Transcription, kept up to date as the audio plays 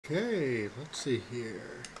Okay, let's see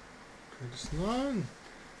here. Turn this on.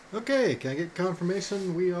 Okay, can I get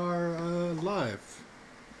confirmation we are live?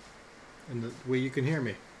 And the way you can hear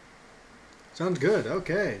me. Sounds good,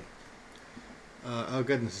 okay. Oh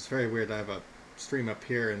goodness, it's very weird. I have a stream up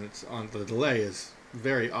here and it's on, the delay is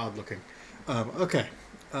very odd looking. Okay.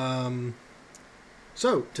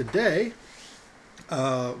 So today,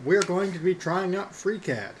 we're going to be trying out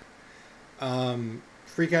FreeCAD.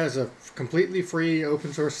 FreeCAD is a completely free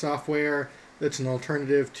open source software that's an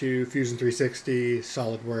alternative to Fusion 360,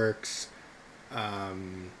 SolidWorks,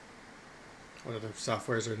 what other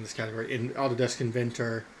softwares are in this category? In Autodesk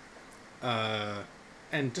Inventor,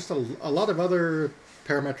 and just a lot of other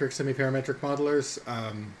parametric, semi-parametric modelers.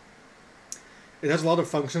 It has a lot of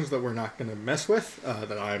functions that we're not going to mess with,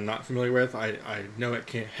 that I'm not familiar with. I know it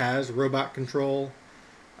has robot control,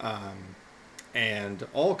 and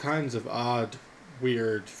all kinds of odd,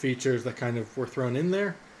 weird features that kind of were thrown in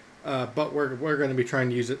there. But we're going to be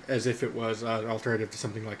trying to use it as if it was an alternative to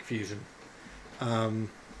something like Fusion.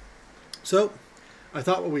 So I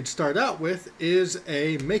thought what we'd start out with is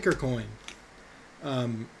a Maker coin.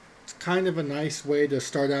 It's kind of a nice way to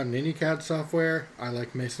start out in any CAD software. I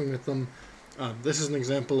like messing with them. This is an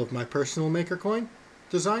example of my personal Maker coin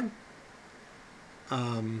design.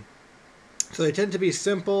 So they tend to be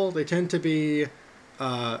simple. They tend to be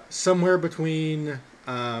somewhere between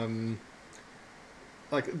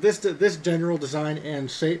like this general design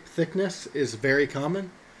and shape thickness is very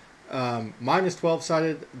common. Mine is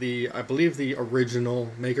 12-sided. I believe the original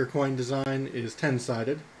Maker coin design is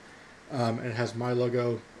 10-sided. And it has my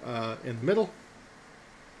logo in the middle.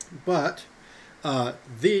 But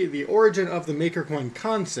the origin of the Maker coin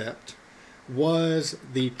concept was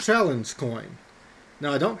the challenge coin.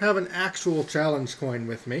 Now I don't have an actual challenge coin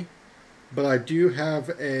with me, but I do have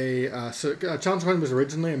a challenge coin was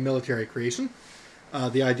originally a military creation.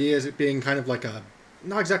 The idea is it being kind of like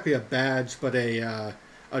not exactly a badge, but a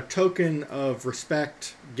token of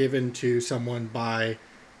respect given to someone by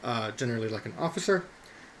generally like an officer.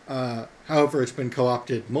 However, it's been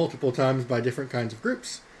co-opted multiple times by different kinds of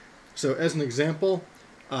groups. So as an example,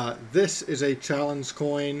 this is a challenge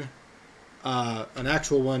coin, an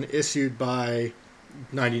actual one issued by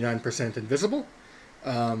 99% Invisible.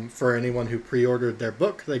 For anyone who pre-ordered their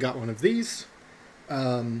book, they got one of these.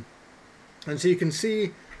 And so you can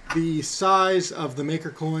see the size of the Maker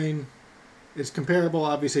coin is comparable.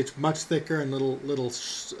 Obviously, it's much thicker and little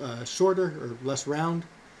shorter or less round.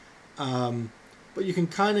 But you can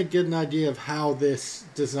kind of get an idea of how this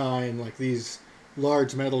design, like these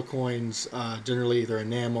large metal coins, generally either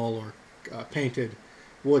enamel or painted,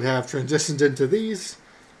 would have transitioned into these.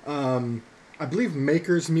 I believe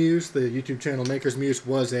Maker's Muse, the YouTube channel Maker's Muse,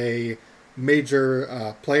 was a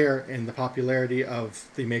major player in the popularity of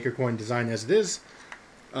the Maker coin design as it is.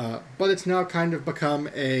 But it's now kind of become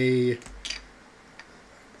a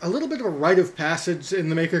little bit of a rite of passage in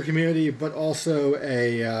the Maker community, but also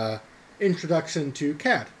a introduction to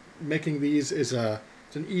CAD. Making these is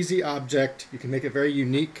it's an easy object. You can make it very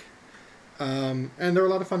unique, and they're a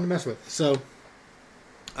lot of fun to mess with. So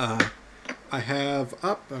I have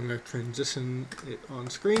up, I'm going to transition it on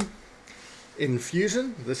screen. In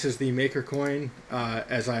Fusion, this is the Maker coin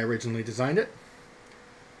as I originally designed it.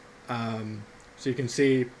 So you can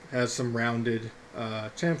see it has some rounded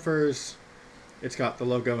chamfers. It's got the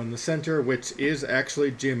logo in the center, which is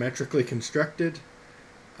actually geometrically constructed.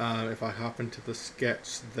 If I hop into the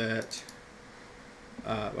sketch that,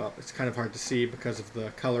 well, it's kind of hard to see because of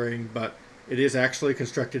the coloring, but it is actually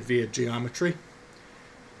constructed via geometry.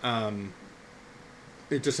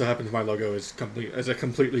 It just so happens my logo is a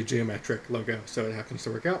completely geometric logo, so it happens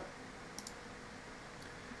to work out.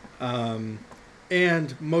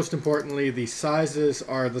 And most importantly, the sizes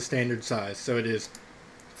are the standard size. So it is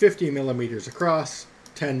 50 millimeters across,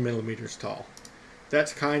 10 millimeters tall.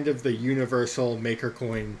 That's kind of the universal Maker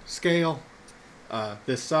coin scale.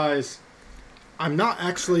 This size. I'm not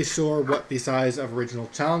actually sure what the size of original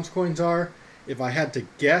challenge coins are. If I had to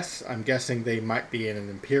guess, I'm guessing they might be in an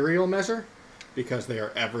imperial measure, because they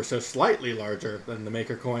are ever so slightly larger than the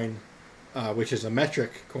Maker coin, which is a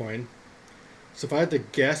metric coin. So if I had to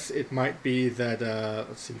guess, it might be that,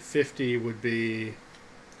 let's see, 50 would be,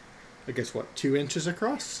 I guess, what, 2 inches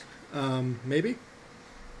across? Maybe?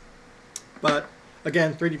 But,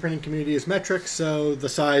 again, 3D printing community is metric, so the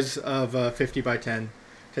size of 50 by 10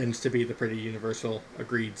 tends to be the pretty universal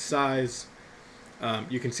agreed size.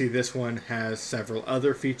 You can see this one has several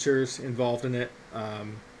other features involved in it.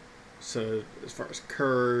 So as far as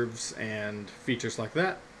curves and features like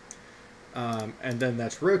that. And then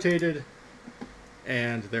that's rotated.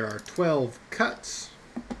 And there are 12 cuts.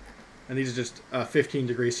 and these are just a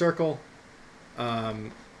 15-degree circle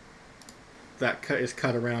that is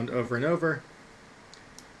cut around over and over.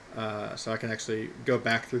 So I can actually go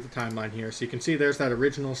back through the timeline here. So you can see there's that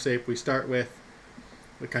original shape we start with,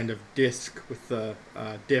 the kind of disc with the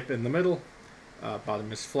dip in the middle.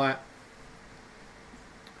 Bottom is flat.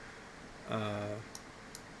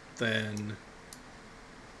 Then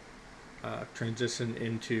transition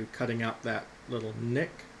into cutting out that little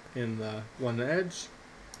nick in the one edge,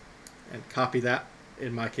 and copy that,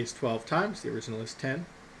 in my case 12 times, the original is 10.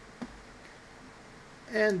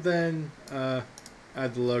 And then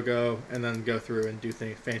add the logo, and then go through and do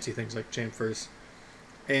fancy things like chamfers.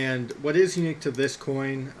 And what is unique to this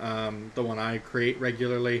coin, the one I create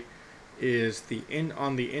regularly, is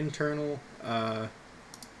on the internal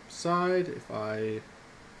side. If I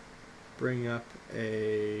bring up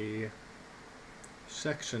a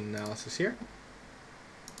section analysis here,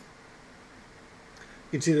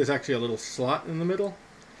 you can see there's actually a little slot in the middle.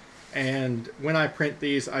 And when I print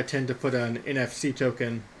these, I tend to put an NFC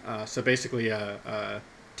token, so basically a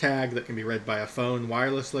tag that can be read by a phone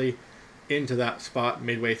wirelessly, into that spot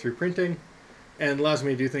midway through printing, and allows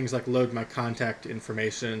me to do things like load my contact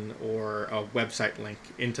information or a website link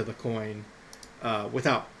into the coin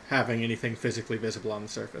without having anything physically visible on the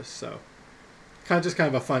surface. So kind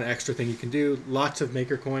of a fun extra thing you can do. Lots of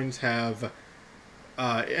maker coins have,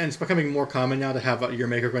 and it's becoming more common now to have your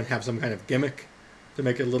maker coin have some kind of gimmick to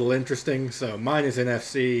make it a little interesting. So mine is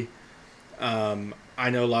NFC. I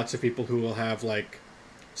know lots of people who will have like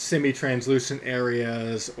semi-translucent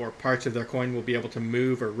areas, or parts of their coin will be able to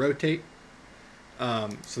move or rotate.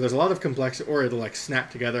 So there's a lot of complexity, or it'll like snap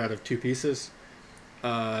together out of two pieces.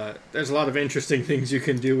 There's a lot of interesting things you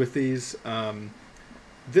can do with these.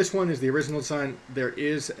 This one is the original design. There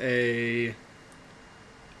is and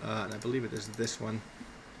I believe it is this one.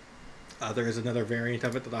 There is another variant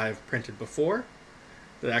of it that I have printed before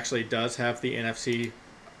that actually does have the NFC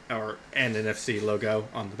and NFC logo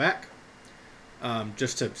on the back.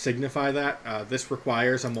 Just to signify that, this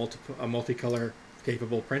requires a multicolor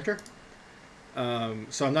capable printer.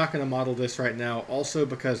 So I'm not going to model this right now, also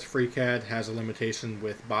because FreeCAD has a limitation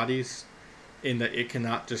with bodies, in that it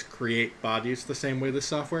cannot just create bodies the same way the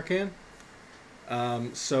software can.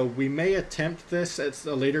 So we may attempt this at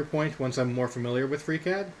a later point once I'm more familiar with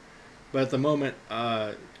FreeCAD, but at the moment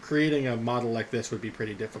creating a model like this would be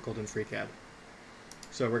pretty difficult in FreeCAD.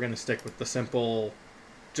 So we're going to stick with the simple,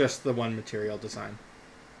 just the one material design.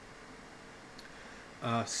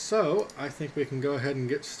 So I think we can go ahead and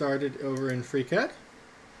get started over in FreeCAD.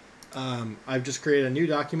 I've just created a new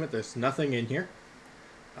document. There's nothing in here.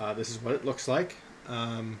 This is what it looks like.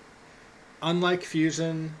 Unlike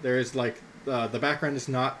Fusion, there is like the background is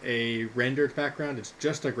not a rendered background. It's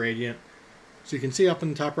just a gradient. So you can see up in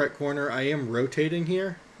the top right corner, I am rotating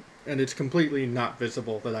here, and it's completely not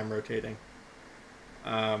visible that I'm rotating.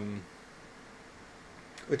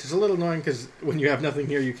 Which is a little annoying because when you have nothing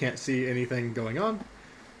here, you can't see anything going on.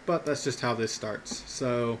 But that's just how this starts.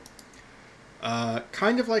 So,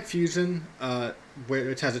 kind of like Fusion, where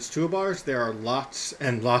it has its toolbars, there are lots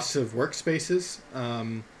and lots of workspaces.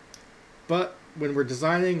 But when we're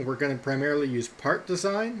designing, we're going to primarily use part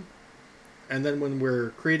design. And then when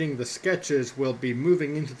we're creating the sketches, we'll be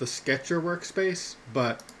moving into the sketcher workspace.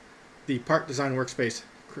 But the part design workspace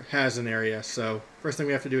has an area. So first thing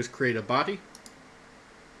we have to do is create a body.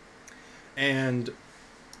 And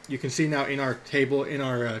you can see now in our table, in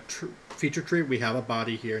our feature tree, we have a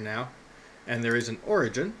body here now. And there is an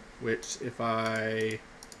origin, which which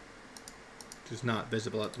is not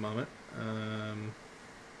visible at the moment.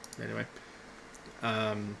 Anyway.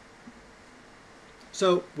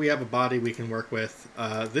 So we have a body we can work with.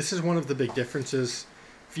 This is one of the big differences.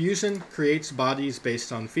 Fusion creates bodies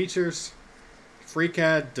based on features.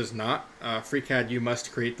 FreeCAD does not. FreeCAD, you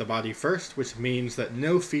must create the body first, which means that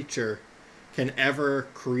no feature can ever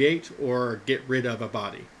create or get rid of a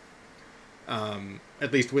body,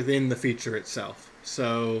 at least within the feature itself.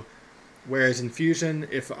 So whereas in Fusion,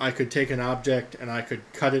 if I could take an object and I could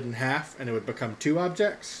cut it in half and it would become two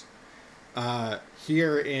objects,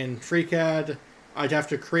 here in FreeCAD, I'd have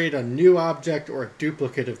to create a new object or a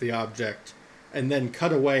duplicate of the object and then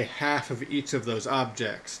cut away half of each of those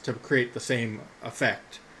objects to create the same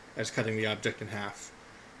effect as cutting the object in half.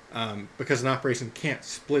 Because an operation can't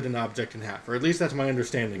split an object in half, or at least that's my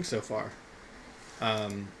understanding so far.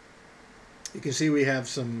 You can see we have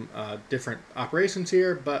some different operations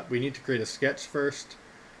here, but we need to create a sketch first.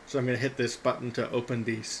 So I'm going to hit this button to open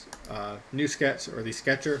the new sketch, or the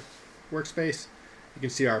sketcher workspace. You can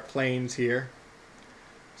see our planes here.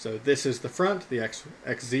 So this is the front, the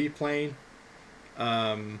XZ plane.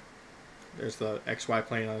 There's the XY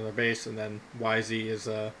plane on the base, and then YZ is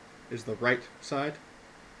the right side.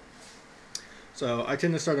 So I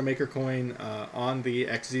tend to start a maker coin on the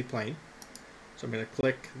XZ plane. So I'm going to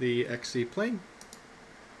click the XZ plane,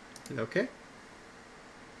 hit OK.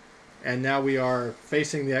 And now we are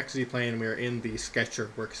facing the XZ plane, and we are in the Sketcher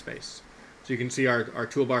workspace. So you can see our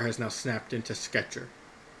toolbar has now snapped into Sketcher.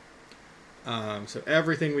 So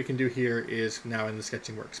everything we can do here is now in the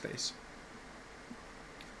sketching workspace.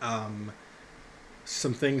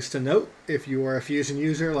 Some things to note if you are a Fusion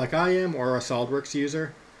user like I am, or a SOLIDWORKS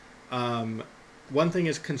user. One thing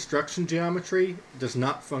is construction geometry does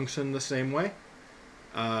not function the same way.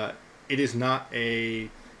 It is not a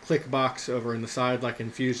click box over in the side like in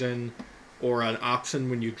Fusion, or an option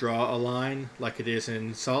when you draw a line like it is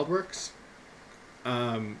in SOLIDWORKS.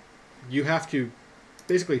 You have to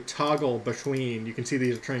basically toggle between, you can see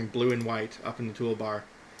these are turning blue and white up in the toolbar.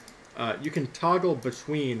 You can toggle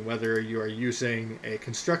between whether you are using a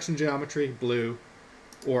construction geometry, blue,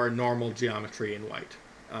 or a normal geometry in white.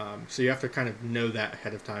 So you have to kind of know that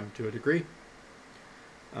ahead of time to a degree.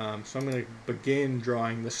 So I'm going to begin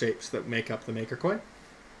drawing the shapes that make up the maker coin.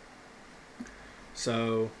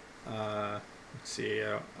 So let's see.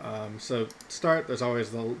 So to start, there's always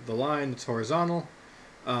the line that's horizontal.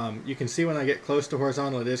 You can see when I get close to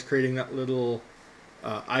horizontal, it is creating that little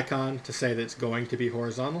icon to say that it's going to be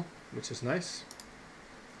horizontal, which is nice.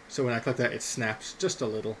 So when I click that, it snaps just a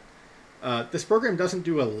little. This program doesn't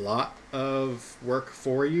do a lot of work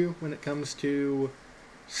for you when it comes to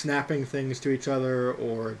snapping things to each other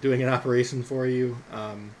or doing an operation for you.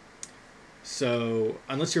 So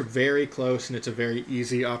unless you're very close and it's a very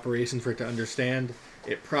easy operation for it to understand,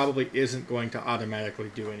 it probably isn't going to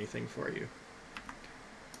automatically do anything for you.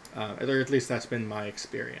 Or at least that's been my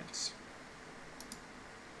experience.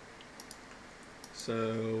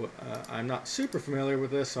 So I'm not super familiar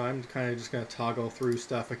with this, so I'm kind of just going to toggle through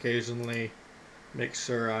stuff occasionally, make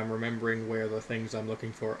sure I'm remembering where the things I'm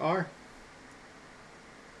looking for are.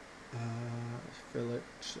 Fillet,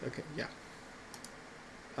 okay, yeah.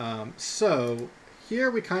 So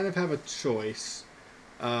here we kind of have a choice.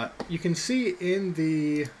 You can see in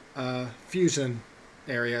the Fusion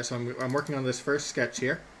area, so I'm working on this first sketch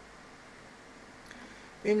here.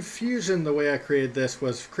 In Fusion, the way I created this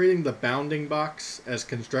was creating the bounding box as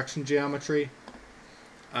construction geometry,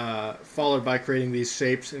 followed by creating these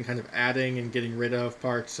shapes and kind of adding and getting rid of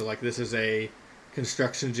parts. So like this is a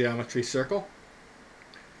construction geometry circle.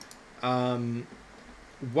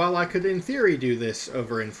 While I could in theory do this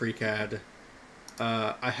over in FreeCAD,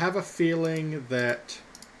 I have a feeling that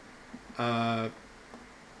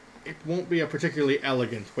it won't be a particularly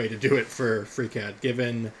elegant way to do it for FreeCAD,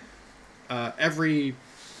 given every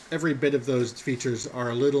bit of those features are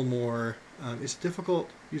a little more... it's difficult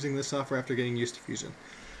using this software after getting used to Fusion.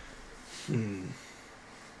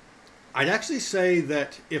 I'd actually say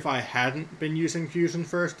that if I hadn't been using Fusion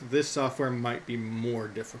first, this software might be more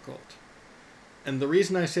difficult. And the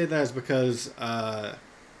reason I say that is because I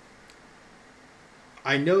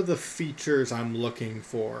know the features I'm looking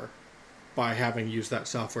for by having used that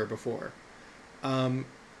software before.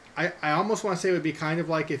 I almost want to say it would be kind of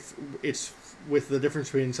like if it's with the difference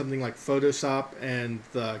between something like Photoshop and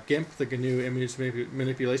the GIMP, the GNU Image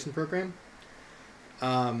Manipulation Program,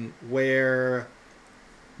 where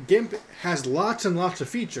GIMP has lots and lots of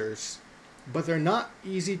features, but they're not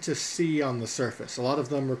easy to see on the surface. A lot of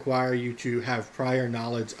them require you to have prior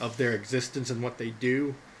knowledge of their existence and what they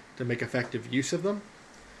do to make effective use of them.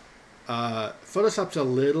 Photoshop's a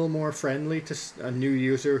little more friendly to a new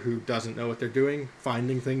user who doesn't know what they're doing,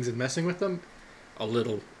 finding things and messing with them. A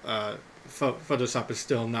little. Photoshop is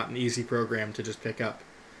still not an easy program to just pick up.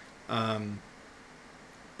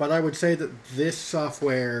 But I would say that this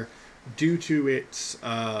software, due to its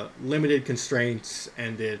limited constraints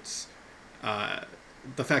and its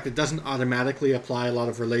the fact it doesn't automatically apply a lot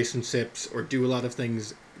of relationships or do a lot of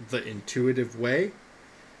things the intuitive way,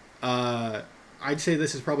 I'd say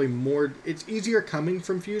this is probably more... It's easier coming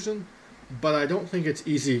from Fusion, but I don't think it's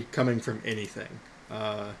easy coming from anything.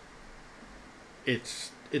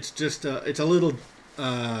 It's just it's a little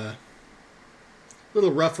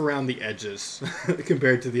rough around the edges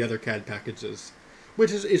compared to the other CAD packages,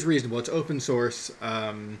 which is reasonable. It's open source,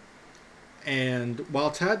 and while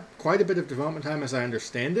it's had quite a bit of development time, as I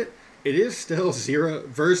understand it, it is still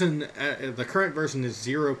the current version is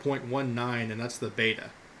 0.19, and that's the beta.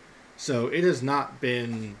 So it has not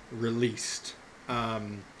been released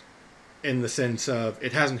in the sense of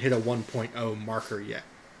it hasn't hit a 1.0 marker yet.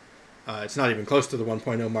 It's not even close to the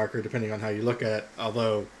 1.0 marker, depending on how you look at it,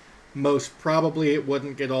 although most probably it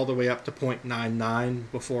wouldn't get all the way up to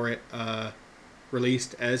 0.99 before it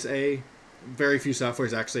released as a very few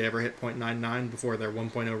softwares actually ever hit 0.99 before their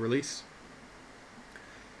 1.0 release.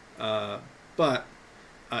 But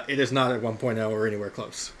it is not at 1.0 or anywhere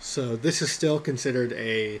close. So this is still considered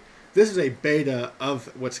this is a beta of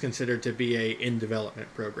what's considered to be a in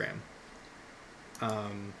development program.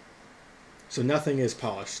 So nothing is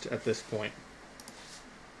polished at this point.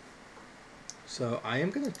 So I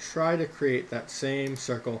am going to try to create that same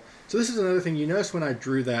circle. So this is another thing. You notice when I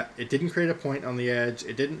drew that, it didn't create a point on the edge.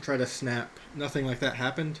 It didn't try to snap. Nothing like that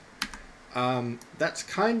happened. That's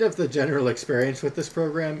kind of the general experience with this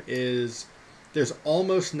program, is there's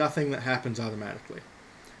almost nothing that happens automatically.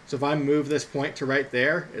 So if I move this point to right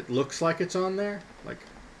there, it looks like it's on there,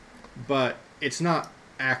 but it's not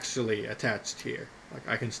actually attached here. Like,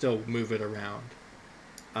 I can still move it around.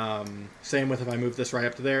 Same with if I move this right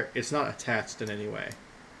up to there, it's not attached in any way.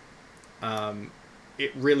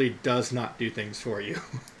 It really does not do things for you.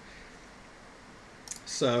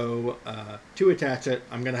 So to attach it,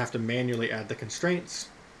 I'm going to have to manually add the constraints.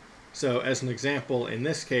 So as an example, in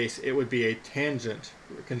this case, it would be a tangent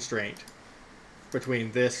constraint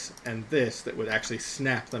between this and this that would actually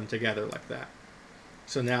snap them together like that.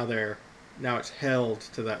 So now it's held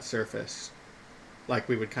to that surface like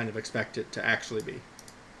we would kind of expect it to actually be.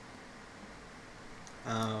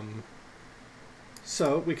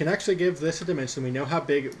 So we can actually give this a dimension. We know how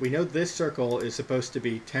big, we know this circle is supposed to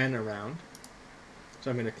be 10 around. So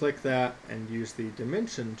I'm going to click that and use the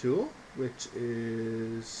dimension tool, which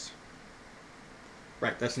is,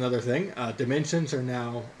 right, that's another thing. Dimensions are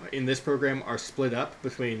now, in this program, are split up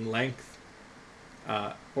between length,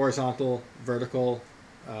 horizontal, vertical,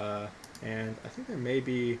 and I think there may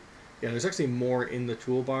be, yeah, there's actually more in the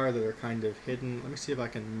toolbar that are kind of hidden. Let me see if I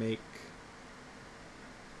can make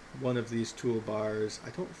one of these toolbars. I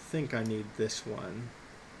don't think I need this one.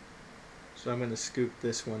 So I'm going to scoot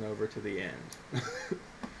this one over to the end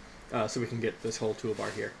so we can get this whole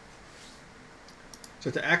toolbar here. So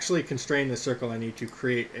to actually constrain the circle, I need to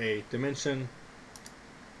create a dimension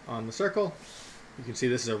on the circle. You can see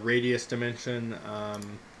this is a radius dimension.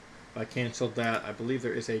 If I canceled that, I believe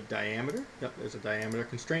there is a diameter. Yep, there's a diameter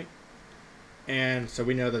constraint. And so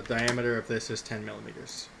we know the diameter of this is 10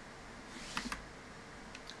 millimeters.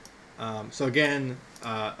 So again,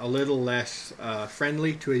 a little less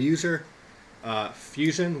friendly to a user.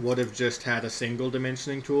 Fusion would have just had a single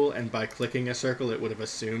dimensioning tool, and by clicking a circle it would have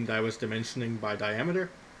assumed I was dimensioning by diameter.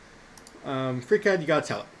 FreeCAD, you gotta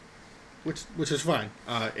tell it, which is fine.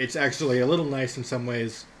 It's actually a little nice in some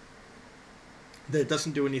ways that it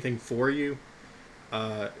doesn't do anything for you,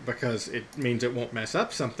 because it means it won't mess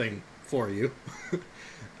up something for you,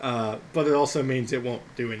 but it also means it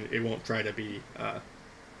won't try to be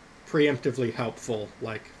preemptively helpful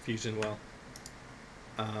like Fusion will.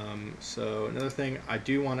 So another thing, I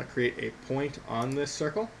do want to create a point on this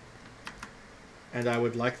circle, and I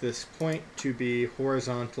would like this point to be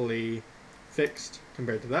horizontally fixed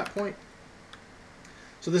compared to that point.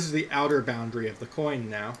 So this is the outer boundary of the coin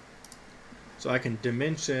now. So I can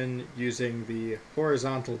dimension using the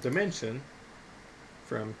horizontal dimension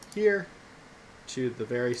from here to the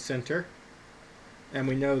very center. And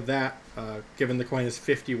we know that, given the coin is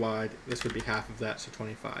 50 wide, this would be half of that, so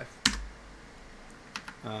 25.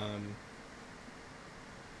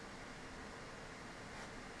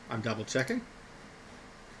 I'm double checking.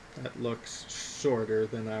 That looks shorter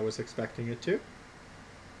than I was expecting it to.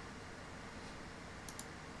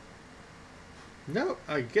 No,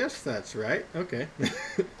 I guess that's right. Okay.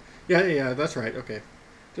 yeah, that's right. Okay.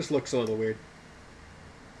 Just looks a little weird.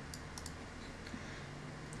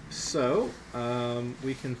 So,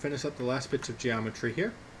 we can finish up the last bits of geometry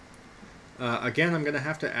here. Again, I'm going to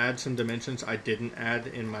have to add some dimensions I didn't add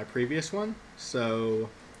in my previous one. So,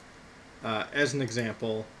 as an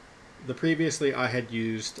example, previously I had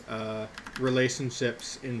used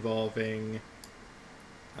relationships involving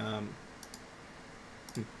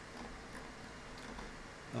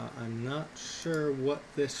I'm not sure what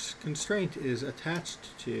this constraint is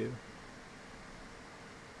attached to.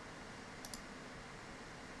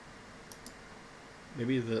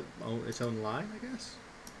 Maybe its own line, I guess?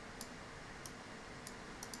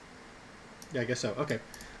 Yeah, I guess so. Okay.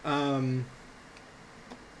 I'm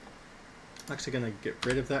actually going to get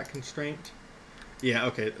rid of that constraint. Yeah,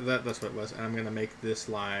 okay, that's what it was. And I'm going to make this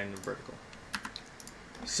line vertical.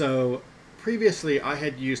 So previously I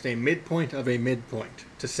had used a midpoint of a midpoint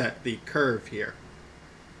to set the curve here.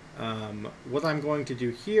 What I'm going to do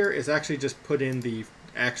here is actually just put in the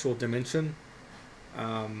actual dimension.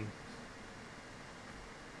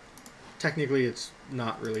 Technically it's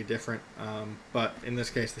not really different, but in this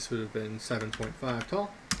case this would have been 7.5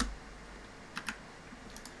 tall.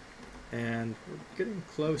 And we're getting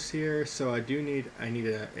close here, so I need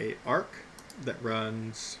a arc that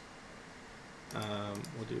runs.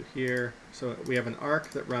 We'll do here. So we have an arc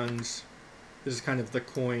that runs. This is kind of the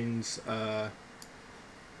coin's the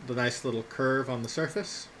nice little curve on the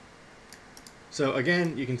surface. So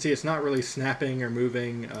again, you can see it's not really snapping or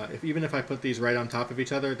moving. Even if I put these right on top of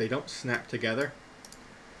each other, they don't snap together.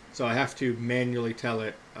 So I have to manually tell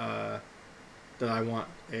it that I want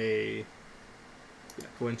a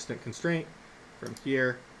coincident constraint from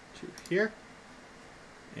here to here,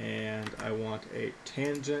 and I want a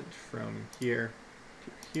tangent from here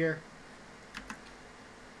to here,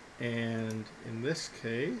 and in this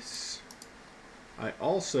case I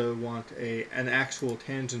also want an actual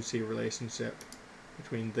tangency relationship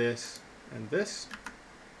between this and this.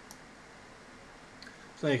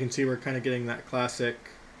 So now you can see we're kind of getting that classic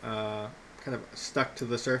kind of stuck to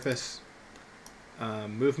the surface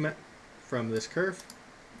movement from this curve.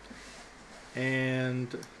 And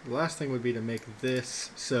the last thing would be to make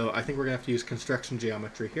this, so I think we're going to have to use construction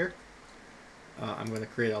geometry here. I'm going to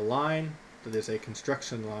create a line that is a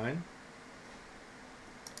construction line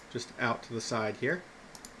just out to the side here.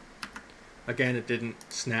 Again, it didn't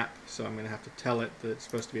snap, so I'm going to have to tell it that it's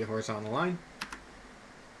supposed to be a horizontal line.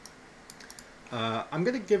 I'm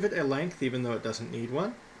going to give it a length even though it doesn't need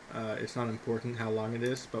one. It's not important how long it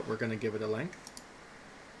is, but we're going to give it a length.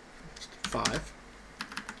 5.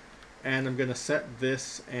 And I'm going to set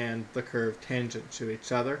this and the curve tangent to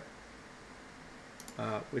each other,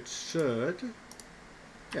 which should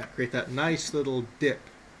create that nice little dip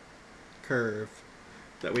curve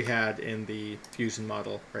that we had in the fusion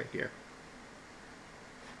model right here.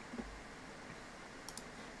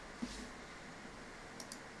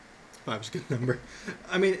 5 is a good number.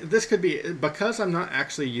 I mean, this could be, because I'm not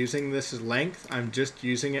actually using this as length, I'm just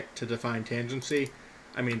using it to define tangency.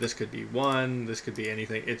 I mean, this could be 1, this could be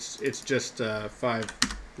anything. It's just 5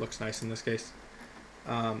 looks nice in this case.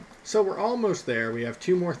 So we're almost there. We have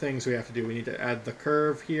 2 more things we have to do. We need to add the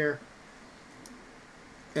curve here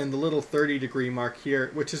and the little 30-degree mark here,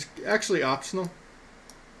 which is actually optional.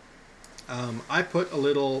 I put a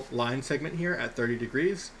little line segment here at 30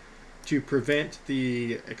 degrees to prevent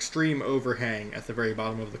the extreme overhang at the very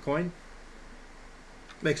bottom of the coin.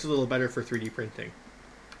 Makes it a little better for 3D printing.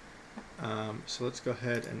 So let's go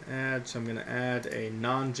ahead and add. So I'm going to add a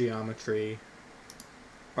non-geometry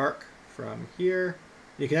arc from here.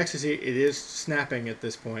 You can actually see it is snapping at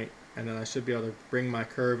this point, and then I should be able to bring my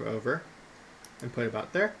curve over and put it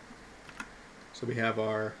about there. So we have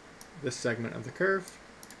this segment of the curve,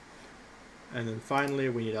 and then finally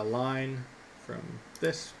we need a line from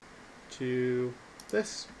this to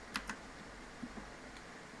this,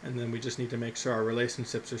 and then we just need to make sure our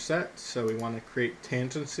relationships are set. So we want to create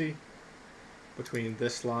tangency between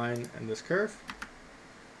this line and this curve.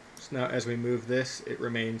 So now as we move this, it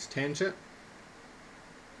remains tangent.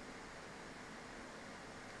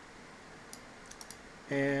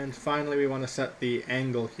 And finally we want to set the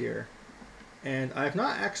angle here. And I've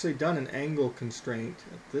not actually done an angle constraint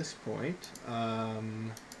at this point.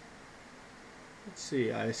 Let's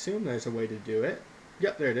see, I assume there's a way to do it.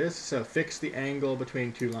 Yep, there it is. So fix the angle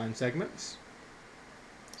between 2 line segments.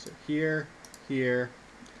 So here, here,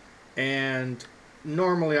 and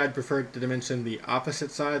normally I'd prefer to dimension the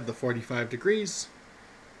opposite side, the 45 degrees.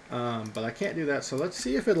 But I can't do that, so let's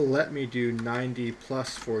see if it'll let me do 90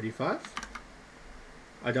 plus 45.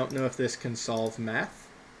 I don't know if this can solve math.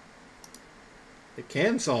 It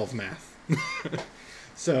can solve math.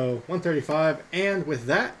 So 135, and with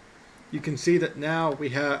that, you can see that now we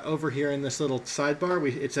have over here in this little sidebar,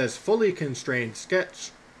 it says fully constrained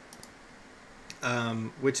sketch,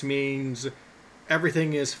 which means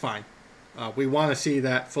everything is fine. We want to see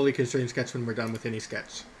that fully constrained sketch when we're done with any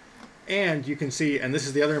sketch. And you can see, and this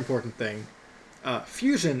is the other important thing,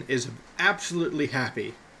 Fusion is absolutely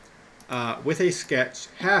happy with a sketch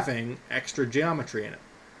having extra geometry in it.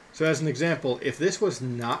 So as an example, if this was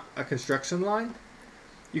not a construction line,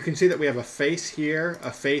 you can see that we have a face here,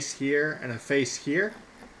 a face here, and a face here,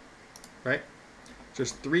 right?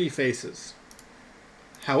 Just 3 faces.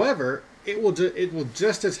 However, it will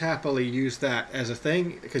just as happily use that as a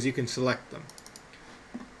thing because you can select them.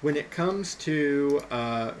 When it comes to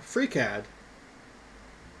FreeCAD,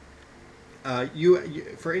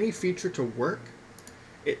 for any feature to work,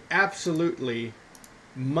 it absolutely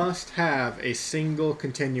must have a single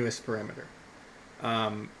continuous parameter.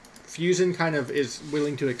 Fusion kind of is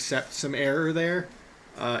willing to accept some error there.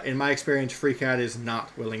 In my experience, FreeCAD is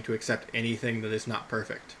not willing to accept anything that is not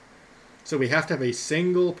perfect. So we have to have a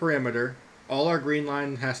single parameter. All our green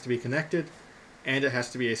line has to be connected, and it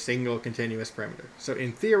has to be a single continuous parameter. So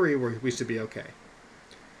in theory, we should be okay.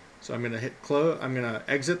 So I'm going to hit close. I'm going to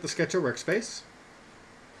exit the Sketcher workspace.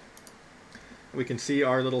 We can see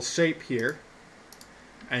our little shape here.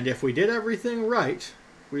 And if we did everything right,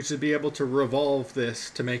 we should be able to revolve this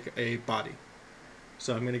to make a body.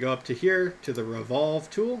 So I'm going to go up to here to the revolve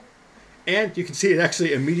tool. And you can see it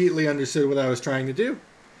actually immediately understood what I was trying to do.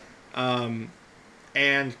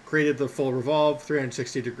 And created the full revolve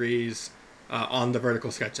 360 degrees on the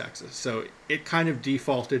vertical sketch axis. So it kind of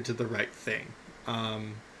defaulted to the right thing.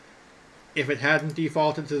 If it hadn't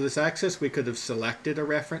defaulted to this axis, we could have selected a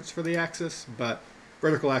reference for the axis, but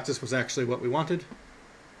vertical axis was actually what we wanted.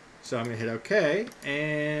 So I'm going to hit OK,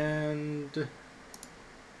 and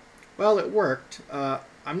well, it worked.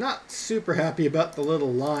 I'm not super happy about the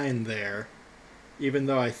little line there, even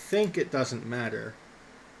though I think it doesn't matter.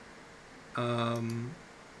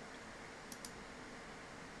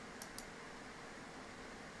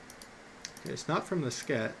 It's not from the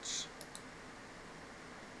sketch.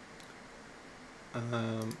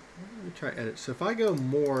 Let me try edit. So if I go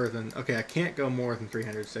more than, okay, I can't go more than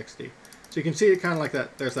 360. So you can see it kind of like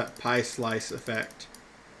that. There's that pie slice effect,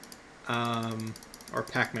 or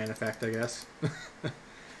Pac-Man effect, I guess.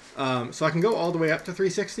 So I can go all the way up to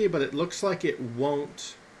 360, but it looks like it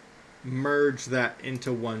won't merge that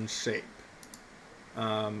into one shape.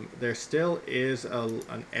 There still is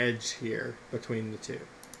an edge here between the two.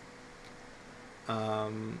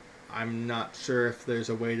 I'm not sure if there's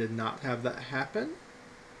a way to not have that happen.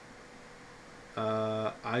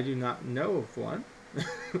 I do not know of one.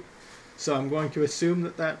 So I'm going to assume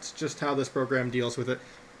that that's just how this program deals with it.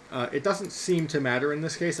 It doesn't seem to matter in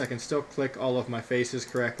this case. I can still click all of my faces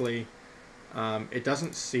correctly. It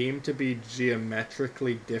doesn't seem to be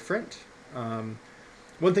geometrically different.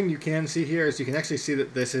 One thing you can see here is you can actually see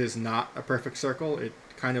that this is not a perfect circle. It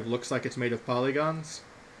kind of looks like it's made of polygons.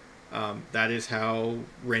 That is how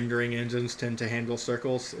rendering engines tend to handle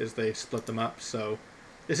circles, is they split them up. So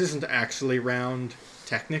this isn't actually round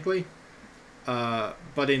technically,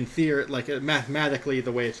 but in theory, like mathematically,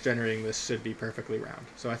 the way it's generating this should be perfectly round.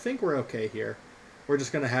 So I think we're okay here. We're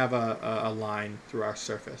just going to have a line through our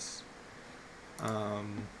surface.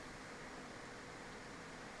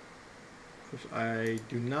 I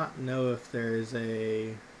do not know if there is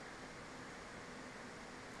a...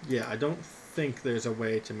 Yeah, I don't think there's a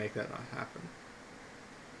way to make that not happen.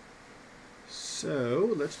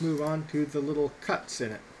 So let's move on to the little cuts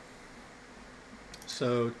in it.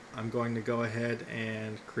 So I'm going to go ahead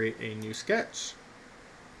and create a new sketch,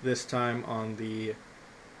 this time on the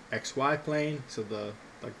XY plane, so the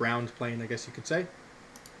ground plane, I guess you could say.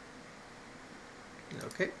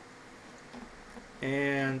 Okay.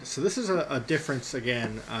 And so this is a difference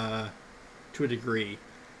again, to a degree.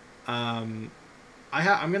 I'm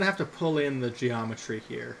going to have to pull in the geometry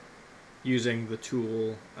here using the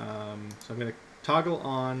tool. So I'm going to toggle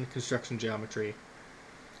on construction geometry.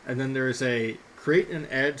 And then there is a create an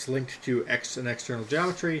edge linked to an external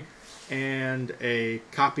geometry and a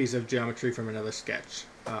copies of geometry from another sketch.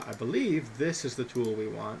 I believe this is the tool we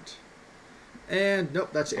want. And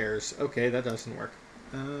nope, that's errors. Okay, that doesn't work.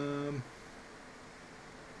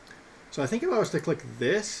 So I think if I was to click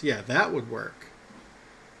this, yeah, that would work.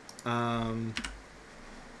 Didn't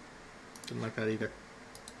like that either.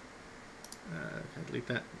 Can I delete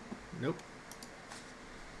that? Nope.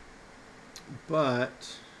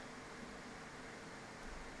 But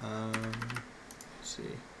let's see.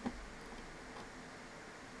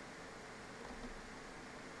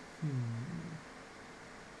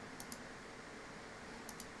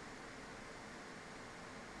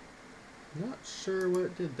 Not sure what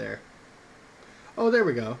it did there. Oh, there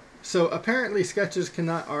we go. So apparently sketches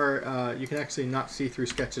cannot you can actually not see through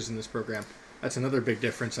sketches in this program. That's another big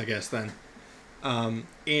difference, I guess, then.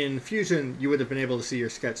 In Fusion, you would have been able to see your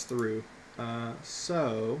sketch through.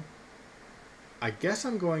 So I guess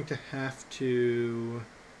I'm going to have to...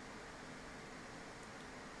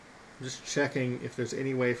 I'm just checking if there's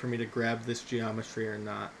any way for me to grab this geometry or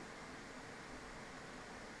not.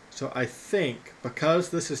 So I think, because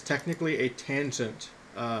this is technically a tangent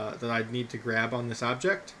that I'd need to grab on this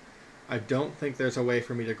object, I don't think there's a way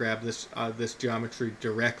for me to grab this, this geometry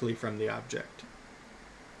directly from the object.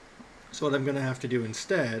 So what I'm going to have to do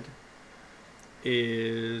instead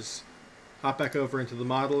is hop back over into the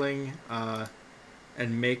modeling and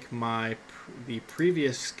make the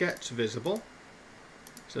previous sketch visible.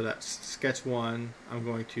 So that's sketch 1. I'm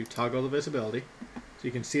going to toggle the visibility. So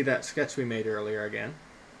you can see that sketch we made earlier again.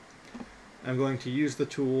 I'm going to use the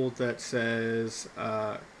tool that says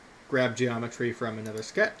grab geometry from another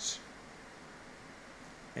sketch.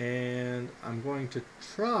 And I'm going to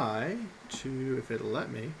try to, if it'll let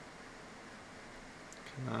me,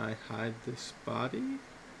 can I hide this body?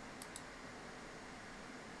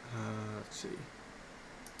 Let's see.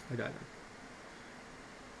 Hide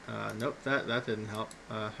item. Nope, that didn't help.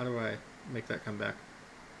 How do I make that come back?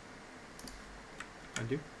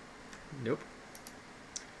 Undo? Nope.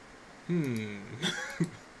 Let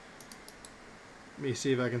me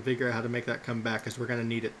see if I can figure out how to make that come back, because we're going to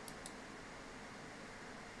need it.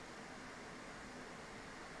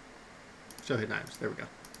 Show hidden items. There we go.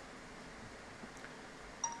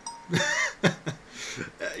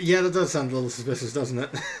 Yeah, that does sound a little suspicious, doesn't it?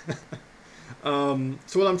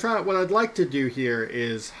 So what I'd like to do here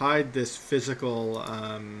is hide this physical.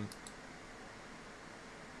 Can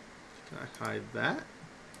I hide that?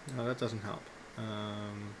 No, that doesn't help.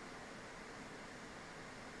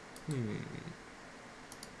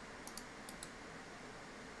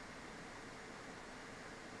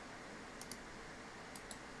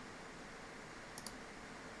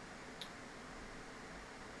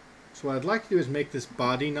 So what I'd like to do is make this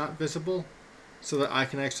body not visible so that I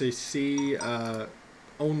can actually see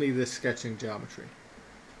only this sketching geometry.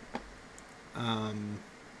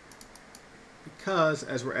 Because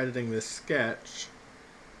as we're editing this sketch,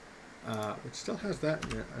 which still has that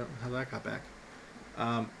in it, I don't know how that got back.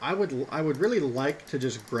 I would really like to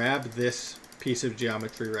just grab this piece of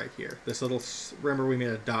geometry right here. This little, remember we made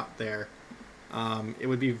a dot there. It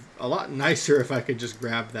would be a lot nicer if I could just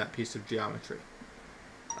grab that piece of geometry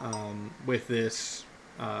with this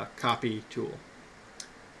copy tool.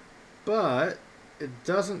 But it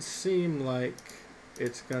doesn't seem like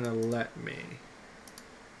it's gonna let me.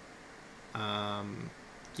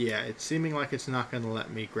 Yeah, it's seeming like it's not gonna let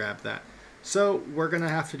me grab that. So we're gonna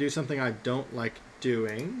have to do something I don't like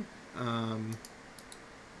doing. I'm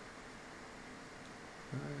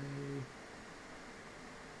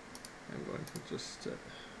going to just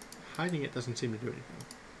hiding it doesn't seem to do anything.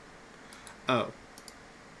 Oh,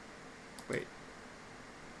 wait.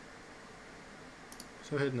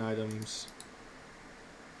 So hidden items.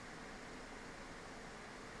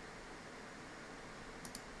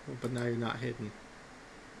 Oh, but now you're not hidden.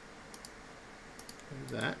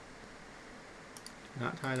 Do that.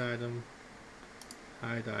 Not hide item.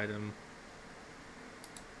 Hide item.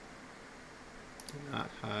 Do not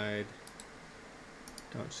hide.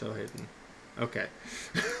 Don't show hidden. Okay.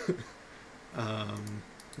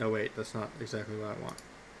 No, wait, that's not exactly what I want.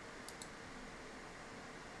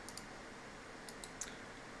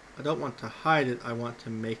 I don't want to hide it, I want to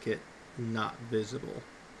make it not visible.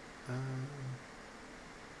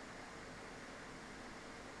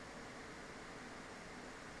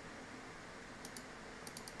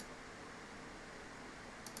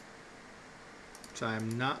 Which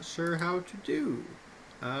I'm not sure how to do.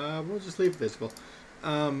 We'll just leave it visible.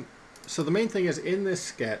 So the main thing is in this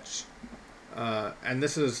sketch, and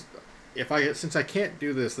this is, since I can't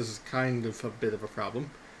do this, this is kind of a bit of a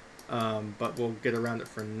problem, but we'll get around it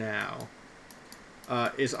for now,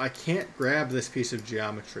 is I can't grab this piece of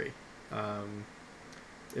geometry.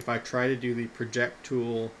 If I try to do the project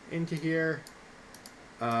tool into here,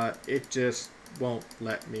 it just won't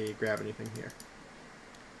let me grab anything here.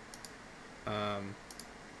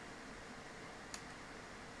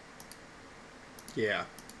 Yeah.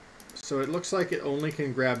 So it looks like it only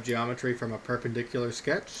can grab geometry from a perpendicular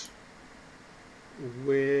sketch,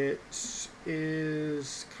 which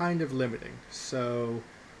is kind of limiting. So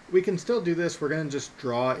we can still do this. We're going to just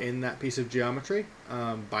draw in that piece of geometry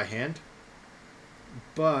by hand.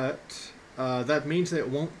 But that means that it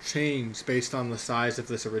won't change based on the size of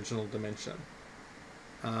this original dimension.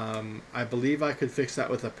 I believe I could fix that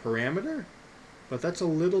with a parameter, but that's a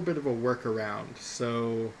little bit of a workaround.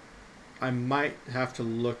 So I might have to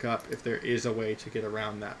look up if there is a way to get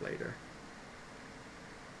around that later.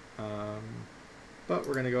 But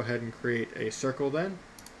we're going to go ahead and create a circle then.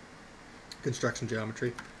 Construction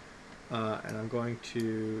geometry. And I'm going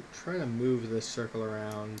to try to move this circle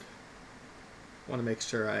around. I want to make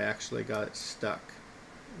sure I actually got it stuck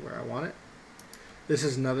where I want it. This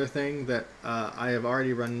is another thing that I have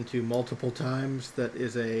already run into multiple times that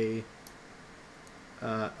is a...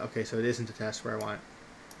 okay, so it isn't attached where I want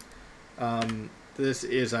it. This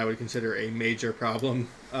is, I would consider, a major problem.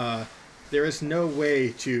 There is no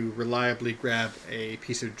way to reliably grab a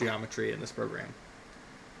piece of geometry in this program.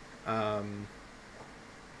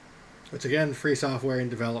 It's again free software in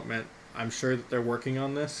development. I'm sure that they're working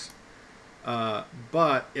on this.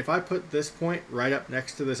 But if I put this point right up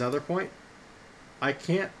next to this other point, I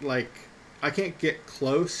can't get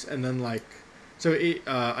close and then I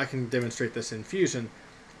can demonstrate this in Fusion.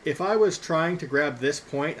 If I was trying to grab this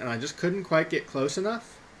point and I just couldn't quite get close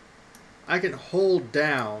enough, I can hold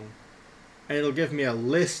down and it'll give me a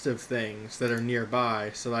list of things that are nearby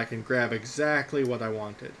so that I can grab exactly what I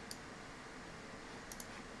wanted.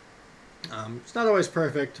 It's not always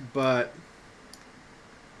perfect, but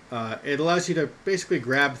it allows you to basically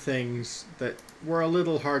grab things that were a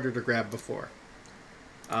little harder to grab before.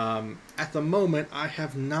 At the moment, I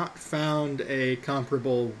have not found a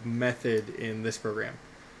comparable method in this program.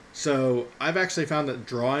 So I've actually found that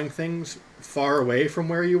drawing things far away from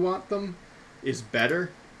where you want them is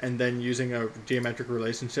better, and then using a geometric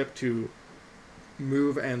relationship to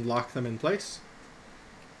move and lock them in place.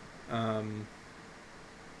 I'm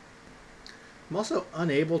also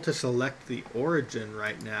unable to select the origin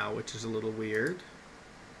right now, which is a little weird.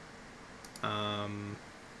 I'm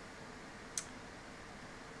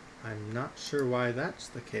not sure why that's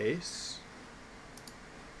the case.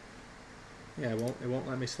 Yeah, it won't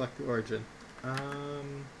let me select the origin. I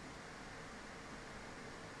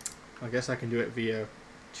guess I can do it via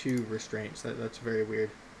two restraints. That's very weird.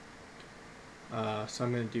 So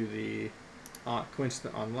I'm going to do the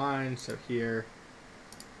coincident online. So here,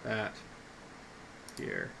 that,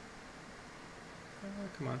 here.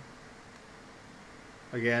 Come on.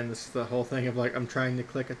 Again, this is the whole thing of like I'm trying to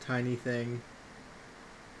click a tiny thing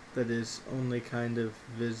that is only kind of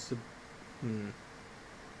visible.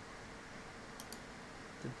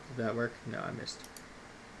 Did that work? No, I missed.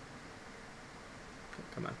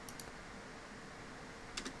 Come on.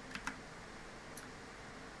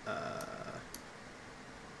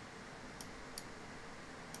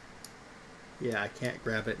 Yeah, I can't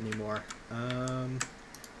grab it anymore.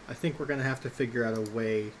 I think we're gonna have to figure out a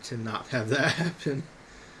way to not have that happen.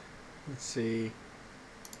 Let's see.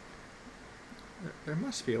 There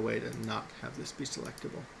must be a way to not have this be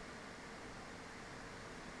selectable.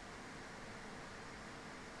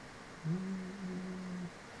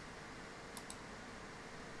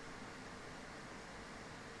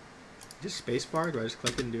 Just spacebar? Do I just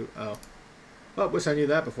click and do... Oh. Well, wish I knew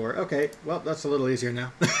that before. Okay, well, that's a little easier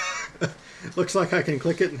now. Looks like I can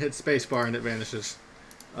click it and hit spacebar and it vanishes.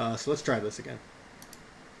 So let's try this again.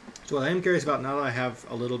 So what I am curious about now that I have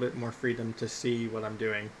a little bit more freedom to see what I'm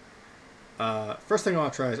doing, first thing I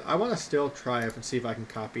want to try is I want to still try and see if I can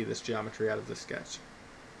copy this geometry out of this sketch.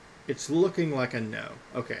 It's looking like a no.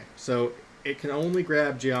 Okay, so it can only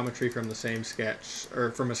grab geometry from the same sketch, or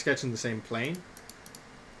from a sketch in the same plane,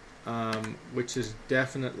 which is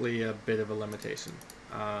definitely a bit of a limitation.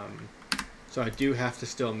 So I do have to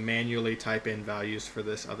still manually type in values for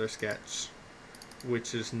this other sketch,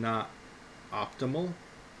 which is not optimal.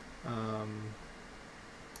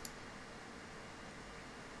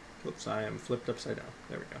 Oops, I am flipped upside down.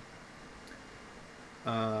 There we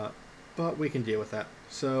go. But we can deal with that.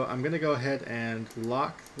 So I'm going to go ahead and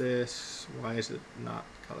lock this. Why is it not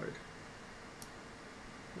colored?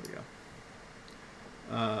 There we go.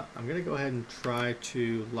 I'm going to go ahead and try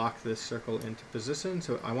to lock this circle into position.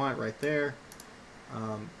 So I want it right there.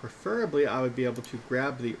 Preferably I would be able to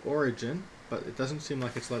grab the origin, but it doesn't seem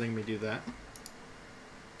like it's letting me do that.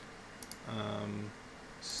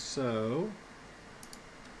 So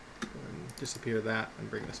go ahead and disappear that and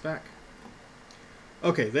bring this back.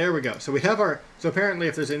 Okay, there we go. So we have our, so apparently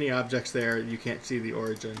if there's any objects there, you can't see the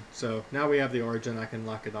origin. So now we have the origin, I can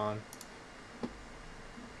lock it on.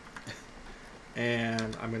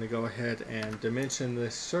 And I'm going to go ahead and dimension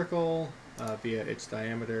this circle via its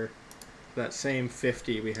diameter, that same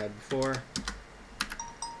 50 we had before.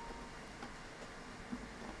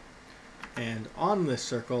 And on this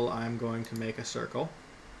circle, I'm going to make a circle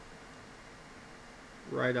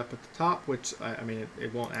right up at the top, which, I mean,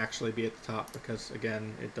 it won't actually be at the top because,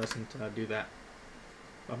 again, it doesn't do that.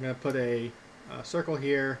 I'm going to put a circle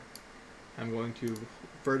here. I'm going to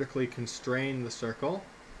vertically constrain the circle,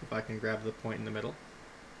 if I can grab the point in the middle.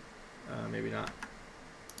 Maybe not.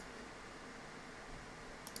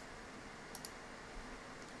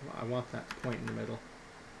 Well, I want that point in the middle.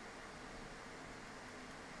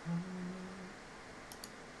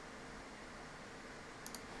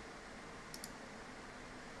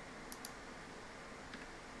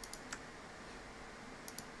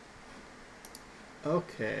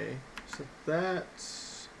 Okay, so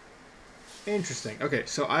that's interesting. Okay,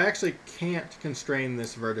 so I actually can't constrain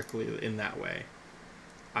this vertically in that way.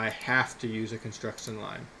 I have to use a construction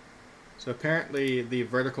line. So apparently the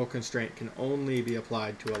vertical constraint can only be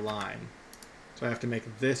applied to a line. So I have to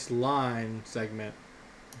make this line segment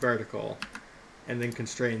vertical and then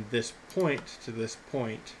constrain this point to this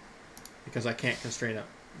point because I can't constrain it.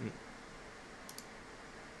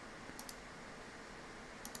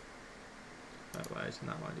 Why does it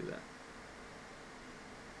not want to do that?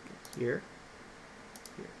 Here.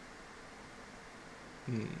 Here.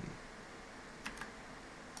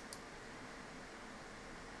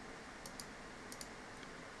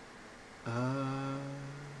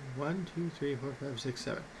 1, 2, 3, 4, 5, 6,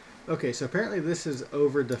 7. Okay, so apparently this is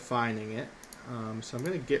over defining it. So I'm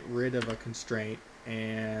going to get rid of a constraint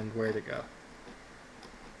and where to go.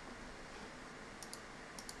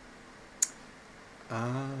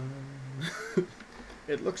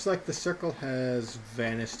 It looks like the circle has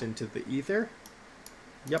vanished into the ether.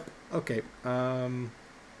 Yep. Okay. Don't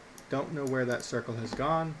know where that circle has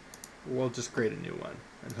gone. We'll just create a new one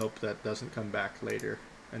and hope that doesn't come back later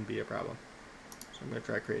and be a problem. So I'm going to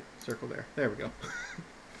try to create a circle there. There we go.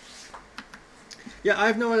 Yeah, I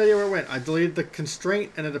have no idea where it went. I deleted the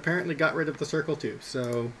constraint and it apparently got rid of the circle too.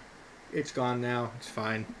 So it's gone now. It's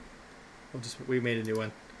fine. We made a new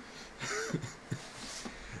one.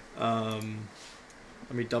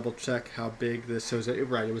 Let me double check how big this. So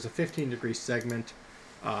right, it was a 15-degree segment.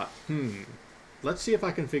 Let's see if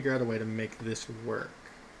I can figure out a way to make this work.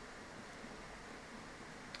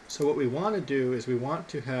 So what we want to do is we want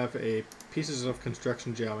to have pieces of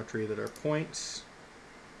construction geometry that are points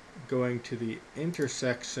going to the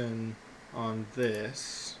intersection on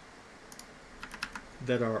this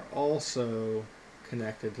that are also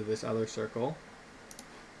connected to this other circle.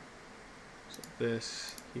 So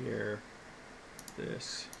this here,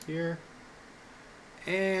 this here.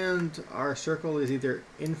 And our circle is either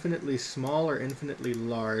infinitely small or infinitely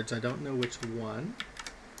large. I don't know which one.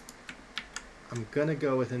 I'm gonna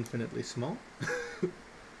go with infinitely small.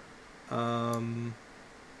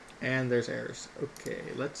 And there's errors. Okay,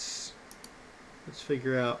 let's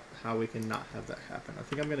figure out how we can not have that happen. I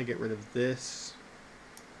think I'm gonna get rid of this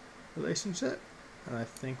relationship, and I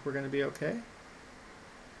think we're gonna be okay.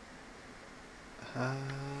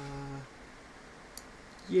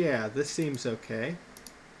 Yeah, this seems okay.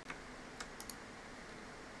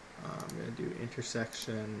 I'm gonna do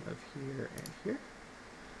intersection of here and here.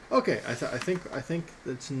 Okay, I think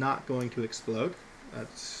it's not going to explode.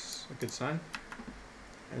 That's a good sign.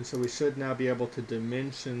 And so we should now be able to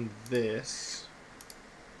dimension this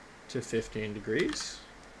to 15 degrees.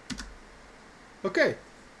 Okay.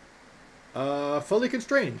 Fully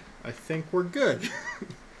constrained. I think we're good.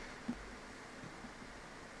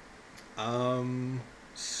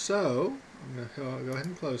 So I'm gonna go ahead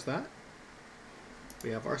and close that. We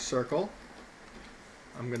have our circle.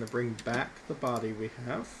 I'm going to bring back the body we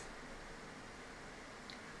have.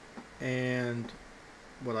 And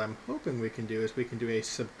what I'm hoping we can do is we can do a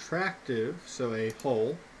subtractive, so a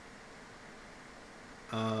hole.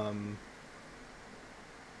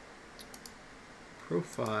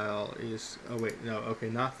 Profile is, oh wait, no, okay,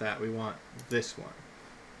 not that. We want this one.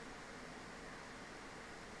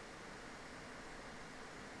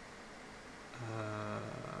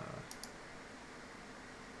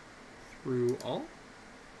 Through all.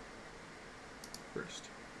 First.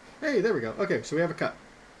 Hey, there we go. Okay, so we have a cut.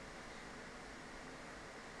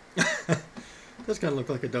 Does kind of look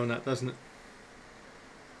like a donut, doesn't it?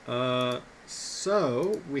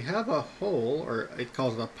 So we have a hole, or it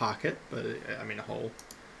calls it a pocket, but I mean a hole.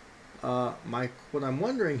 What I'm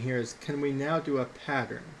wondering here is, can we now do a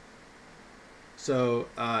pattern? So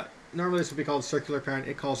normally this would be called a circular pattern.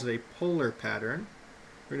 It calls it a polar pattern.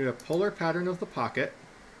 We're going to do a polar pattern of the pocket.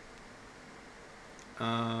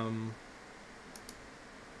 Are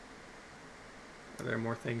there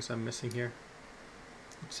more things I'm missing here?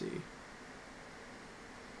 Let's see.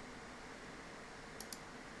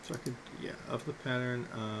 So I could, yeah, of the pattern.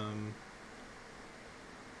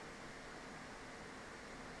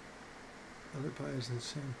 Other pies in the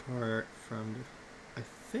same part from. I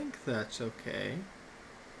think that's okay.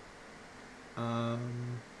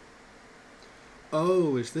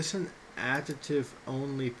 Oh, is this an additive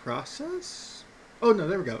only process? Oh no,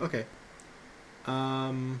 there we go. Okay.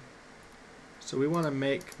 So we want to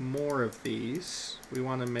make more of these. We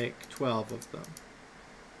want to make 12 of them.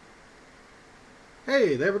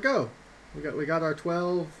 Hey, there we go. We got our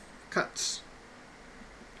 12 cuts.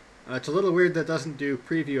 It's a little weird that doesn't do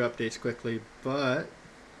preview updates quickly, but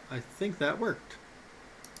I think that worked.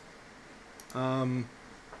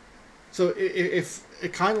 So if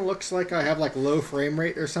it kind of looks like I have like low frame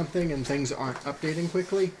rate or something and things aren't updating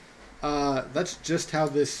quickly, that's just how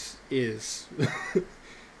this is.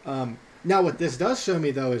 Now what this does show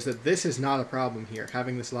me though is that this is not a problem here,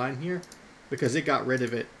 having this line here, because it got rid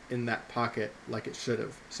of it in that pocket like it should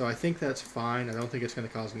have. So I think that's fine. I don't think it's going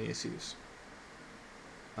to cause any issues.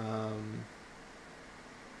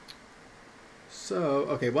 So,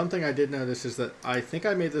 okay, one thing I did notice is that I think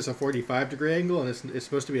I made this a 45-degree angle, and it's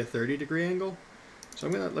supposed to be a 30-degree angle. So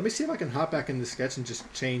let me see if I can hop back into Sketch and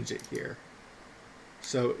just change it here.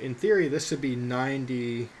 So in theory, this should be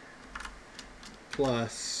 90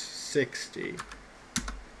 plus 60.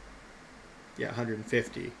 Yeah,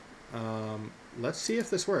 150. Let's see if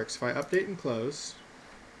this works. If I update and close,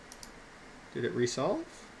 Did it resolve?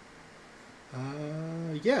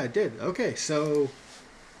 Yeah, it did. Okay, so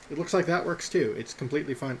it looks like that works too. It's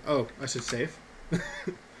completely fine. Oh, I should save.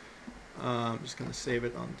 I'm just going to save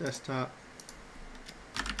it on desktop.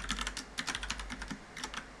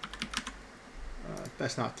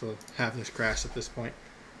 Best not to have this crash at this point.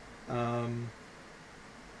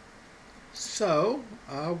 So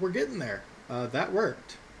we're getting there. That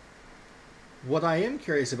worked. What I am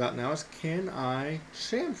curious about now is, can I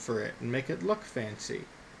chamfer it and make it look fancy?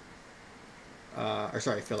 Or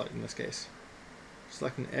sorry, fill it in this case.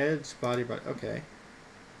 Select an edge, body, okay.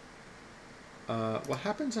 What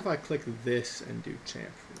happens if I click this and do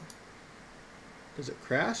chamfer? Does it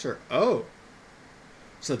crash or... Oh!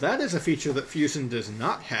 So that is a feature that Fusion does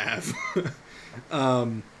not have.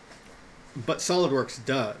 But SolidWorks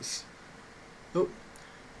does. Oh,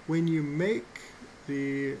 when you make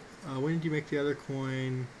the... when did you make the other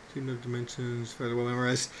coin? Two no dimensions, fairly well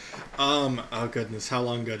memorized. Oh goodness, how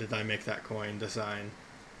long ago did I make that coin design?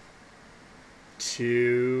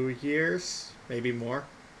 2 years? Maybe more?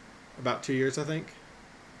 About 2 years, I think.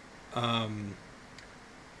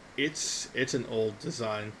 It's an old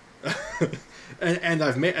design. and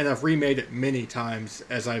I've remade it many times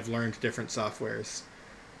as I've learned different softwares.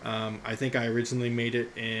 I think I originally made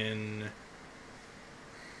it in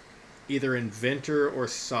either Inventor or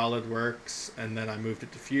SolidWorks, and then I moved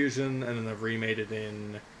it to Fusion, and then I've remade it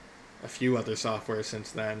in a few other softwares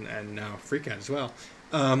since then, and now FreeCAD as well.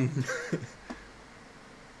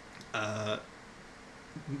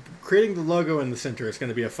 Creating the logo in the center is going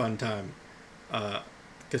to be a fun time,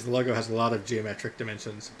 because the logo has a lot of geometric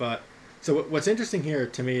dimensions. But so what's interesting here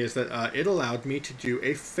to me is that it allowed me to do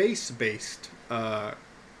a face-based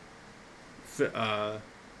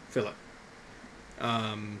fillet.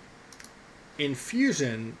 In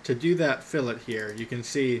Fusion, to do that fillet here, you can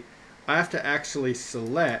see I have to actually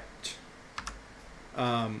select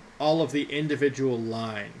all of the individual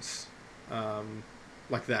lines,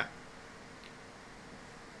 like that.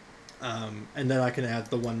 And then I can add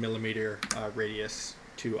the 1 millimeter radius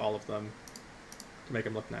to all of them to make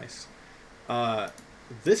them look nice.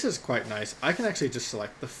 This is quite nice. I can actually just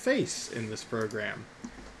select the face in this program,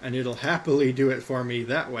 and it'll happily do it for me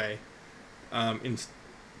that way.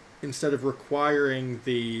 Instead of requiring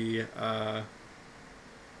the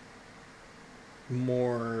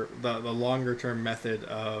the longer term method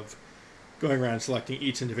of going around and selecting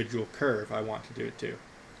each individual curve I want to do it to.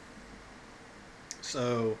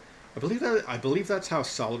 So I believe that's how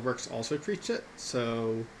SolidWorks also treats it.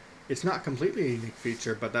 So it's not completely a unique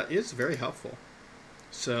feature, but that is very helpful.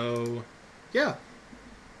 So yeah,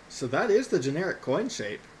 so that is the generic coin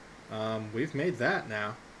shape. We've made that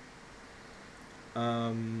now.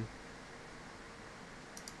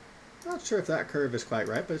 Not sure if that curve is quite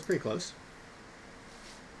right, but it's pretty close.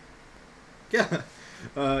 Yeah,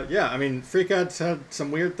 yeah. I mean, FreeCAD's had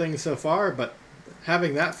some weird things so far, but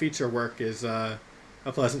having that feature work is a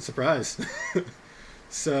pleasant surprise.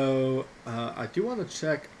 So I do want to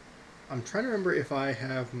check. I'm trying to remember if I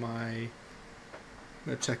have my... I'm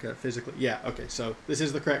going to check it physically. Yeah, okay, so this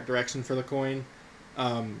is the correct direction for the coin.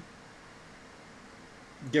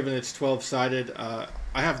 Given it's 12-sided, I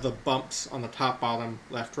have the bumps on the top, bottom,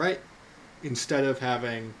 left, right, instead of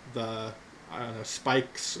having the, I don't know,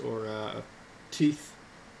 spikes or teeth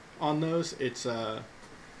on those. It's so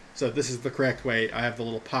this is the correct way. I have the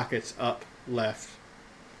little pockets up, left,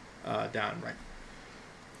 down, right.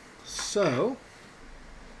 So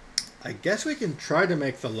I guess we can try to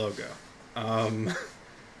make the logo.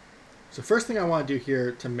 So first thing I want to do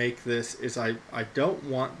here to make this is I don't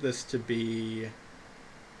want this to be...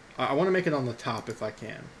 I want to make it on the top if I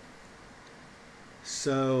can.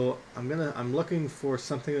 So I'm looking for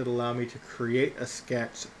something that will allow me to create a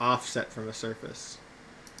sketch offset from a surface.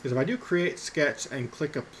 Because if I do create sketch and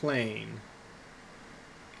click a plane,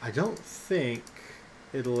 I don't think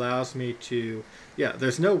it allows me to... Yeah,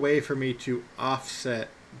 there's no way for me to offset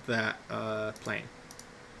that plane.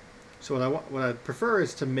 So what I'd prefer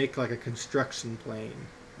is to make like a construction plane,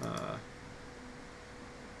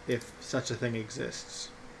 if such a thing exists.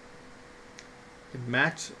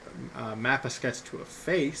 Map a sketch to a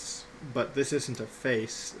face, but this isn't a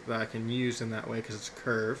face that I can use in that way because it's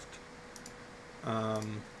curved.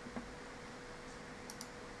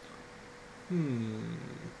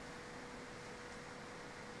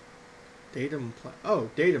 Datum plane. Oh,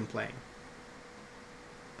 datum plane.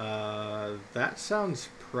 That sounds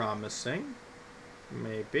promising.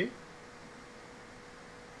 Maybe.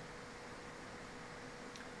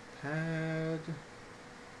 Pad.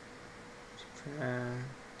 Subtract.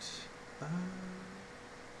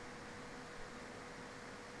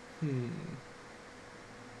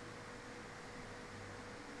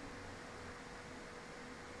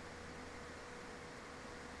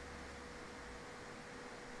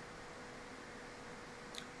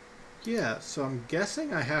 Yeah, so I'm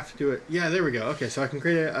guessing I have to do it. Yeah, there we go. Okay, so I can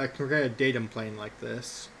create a datum plane like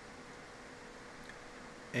this,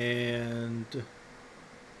 and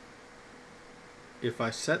if I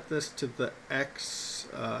set this to the x,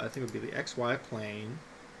 I think it would be the xy plane.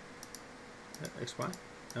 XY?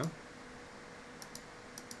 No.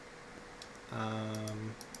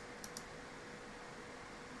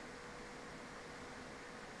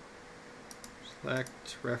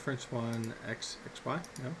 Select reference one xy.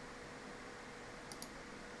 No.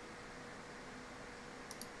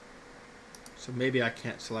 So maybe I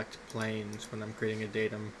can't select planes when I'm creating a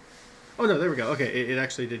datum. Oh no, there we go. Okay, it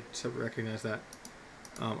actually did recognize that.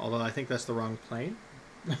 Although I think that's the wrong plane.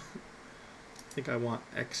 I think I want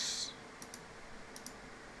x.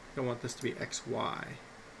 I want this to be xy.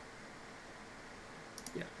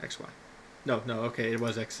 Yeah, xy. No, okay, it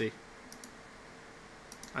was xz.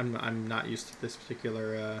 I'm not used to this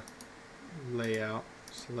particular layout.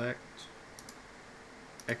 Select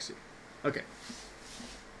xz. Okay.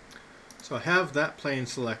 So I have that plane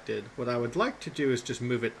selected. What I would like to do is just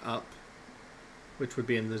move it up, which would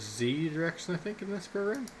be in the Z direction, I think, in this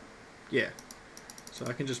program. Yeah. So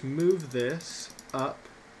I can just move this up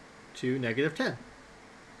to -10.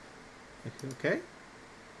 Okay.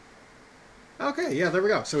 Okay, yeah, there we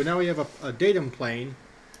go. So now we have a datum plane.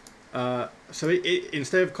 So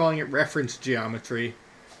instead of calling it reference geometry,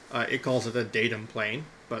 it calls it a datum plane,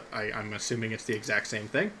 but I'm assuming it's the exact same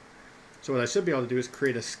thing. So what I should be able to do is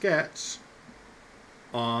create a sketch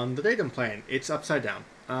on the datum plane. It's upside down.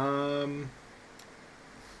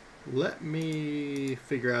 Let me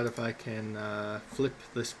figure out if I can flip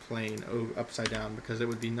this plane upside down, because it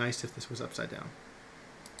would be nice if this was upside down.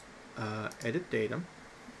 Edit datum.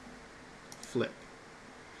 Flip.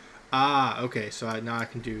 Ah, okay, so now I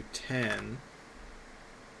can do 10,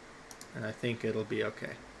 and I think it'll be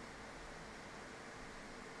okay.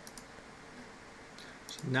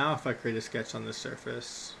 So now if I create a sketch on this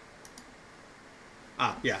surface,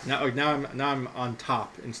 yeah, now I'm on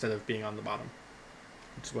top instead of being on the bottom,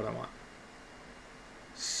 which is what I want.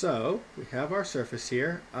 So we have our surface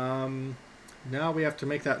here. Now we have to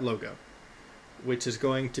make that logo, which is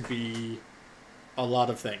going to be a lot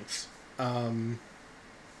of things.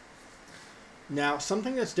 Now,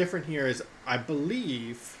 something that's different here is, I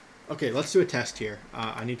believe... Okay, let's do a test here.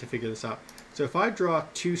 I need to figure this out. So if I draw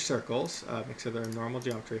two circles, make sure they're normal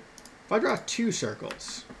geometry. If I draw two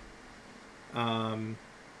circles, and...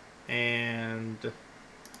 I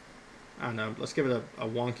don't know, let's give it a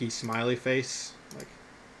wonky smiley face. Like...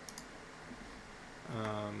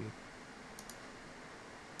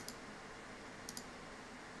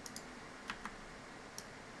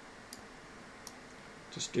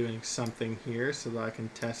 just doing something here so that I can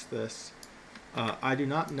test this. I do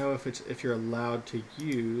not know if you're allowed to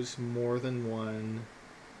use more than one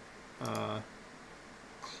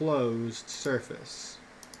closed surface.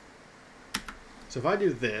 So if I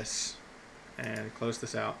do this and close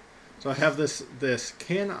this out, so I have this.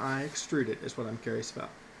 Can I extrude it is what I'm curious about.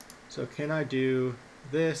 So can I do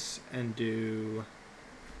this and do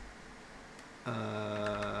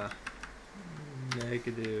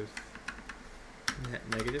negative,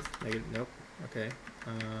 nope, okay,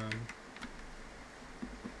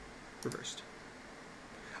 reversed.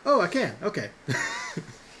 Oh, I can, okay.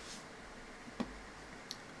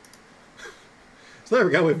 So there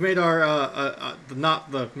we go, we've made our,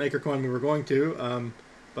 not the maker coin we were going to,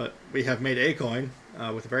 but we have made a coin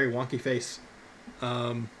with a very wonky face.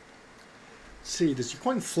 Let's see, does your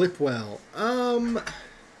coin flip well?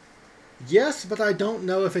 Yes, but I don't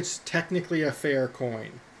know if it's technically a fair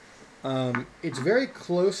coin. It's very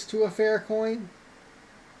close to a fair coin,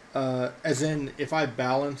 as in if I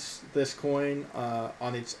balance this coin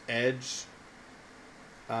on its edge,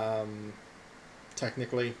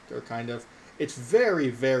 technically, or kind of, it's very,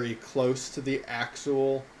 very close to the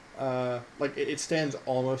actual, like it stands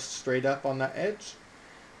almost straight up on that edge.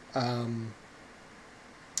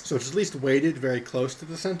 So it's at least weighted very close to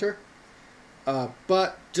the center.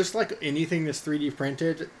 But just like anything that's 3D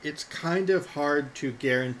printed, it's kind of hard to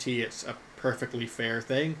guarantee it's a perfectly fair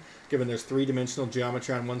thing, given there's three-dimensional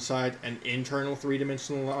geometry on one side and internal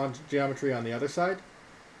three-dimensional geometry on the other side.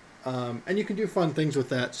 And you can do fun things with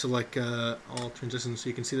that. So like, I'll transition so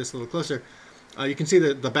you can see this a little closer. You can see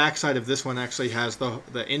that the back side of this one actually has the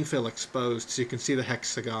infill exposed, so you can see the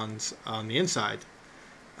hexagons on the inside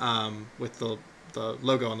with the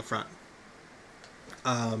logo on the front.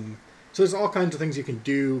 So there's all kinds of things you can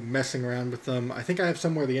do messing around with them. I think I have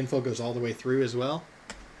somewhere the infill goes all the way through as well.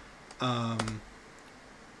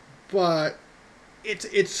 But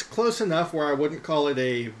it's close enough where I wouldn't call it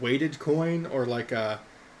a weighted coin or like a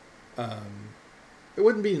it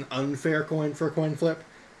wouldn't be an unfair coin for a coin flip,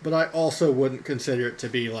 but I also wouldn't consider it to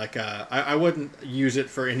be like I wouldn't use it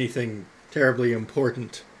for anything terribly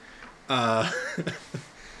important. Uh,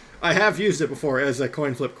 I have used it before as a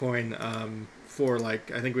coin flip coin for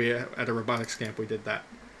like I think we at a robotics camp we did that.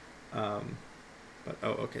 Um, but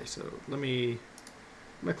oh okay, so I'm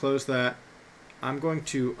gonna close that. I'm going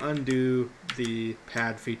to undo the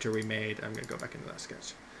pad feature we made. I'm going to go back into that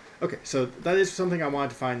sketch. Okay, so that is something I wanted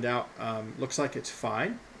to find out. Looks like it's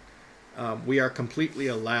fine. We are completely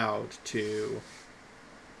allowed to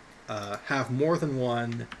have more than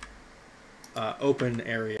one open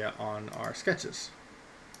area on our sketches.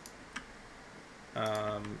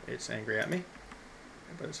 It's angry at me,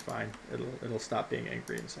 but it's fine. It'll stop being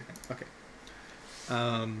angry in a second. Okay.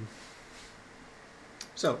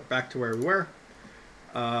 So back to where we were.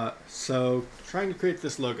 So trying to create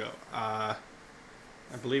this logo. I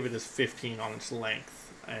believe it is 15 on its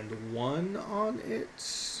length and 1 on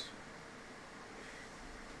its.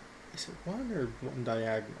 Is it 1 or 1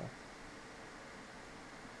 diagonal?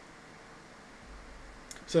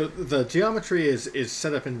 So the geometry is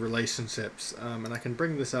set up in relationships, and I can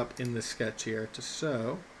bring this up in this sketch here to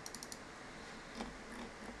show.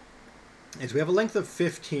 Is we have a length of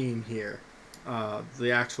 15 here,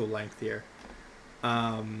 the actual length here,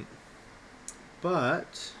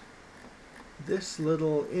 but this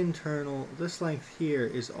little internal, this length here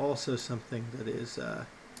is also something that is.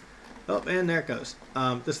 Oh, and there it goes.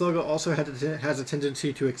 This logo also has a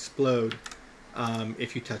tendency to explode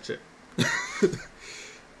if you touch it.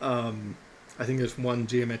 I think there's one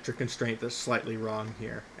geometric constraint that's slightly wrong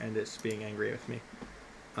here, and it's being angry with me.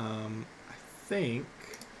 I think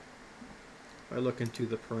if I look into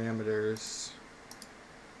the parameters,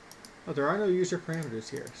 oh, there are no user parameters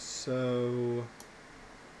here. So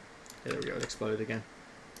yeah, there we go. It exploded again.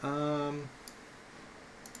 I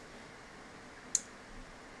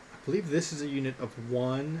believe this is a unit of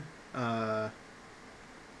 1. Or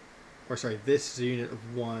sorry, this is a unit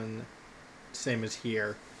of 1, same as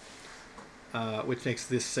here. Which makes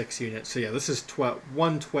this 6 units. So yeah, this is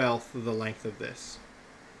 1/12 of the length of this,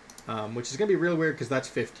 which is going to be real weird because that's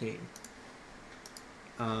 15.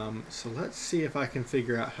 So let's see if I can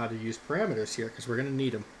figure out how to use parameters here because we're going to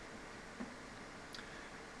need them.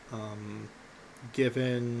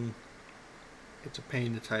 Given it's a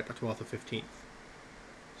pain to type a 12th of 15th.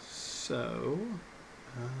 So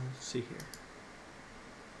let's see here.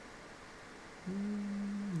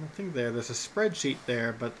 Nothing there. There's a spreadsheet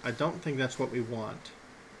there, but I don't think that's what we want.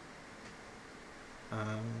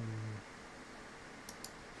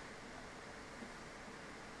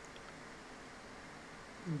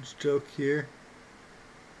 Joke here.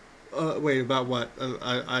 Wait, about what?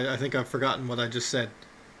 I think I've forgotten what I just said.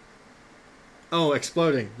 Oh,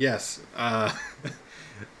 exploding. Yes. Yeah.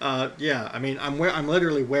 I mean, I'm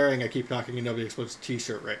literally wearing a Keep Talking and Nobody Explodes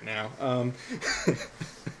t-shirt right now.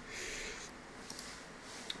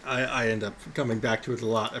 I end up coming back to it a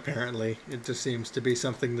lot, apparently. It just seems to be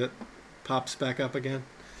something that pops back up again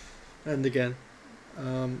and again.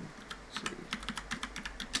 Let's see.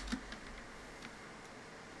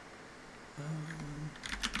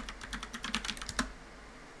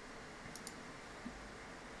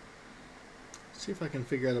 See if I can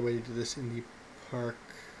figure out a way to do this in the park.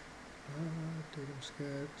 Datum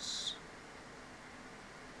sketch.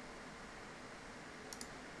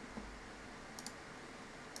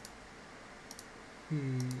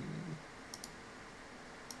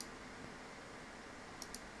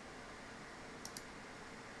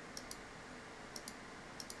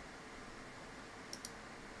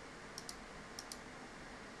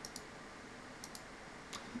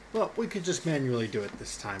 Well, we could just manually do it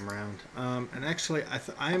this time around. And actually,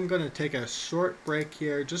 I'm going to take a short break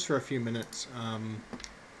here, just for a few minutes.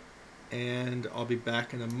 And I'll be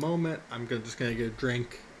back in a moment. I'm just going to get a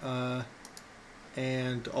drink.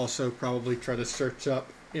 And also probably try to search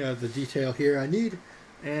up the detail here I need.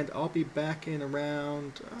 And I'll be back in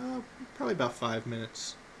around probably about 5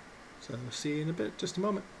 minutes. So see you in a bit, just a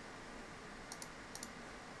moment.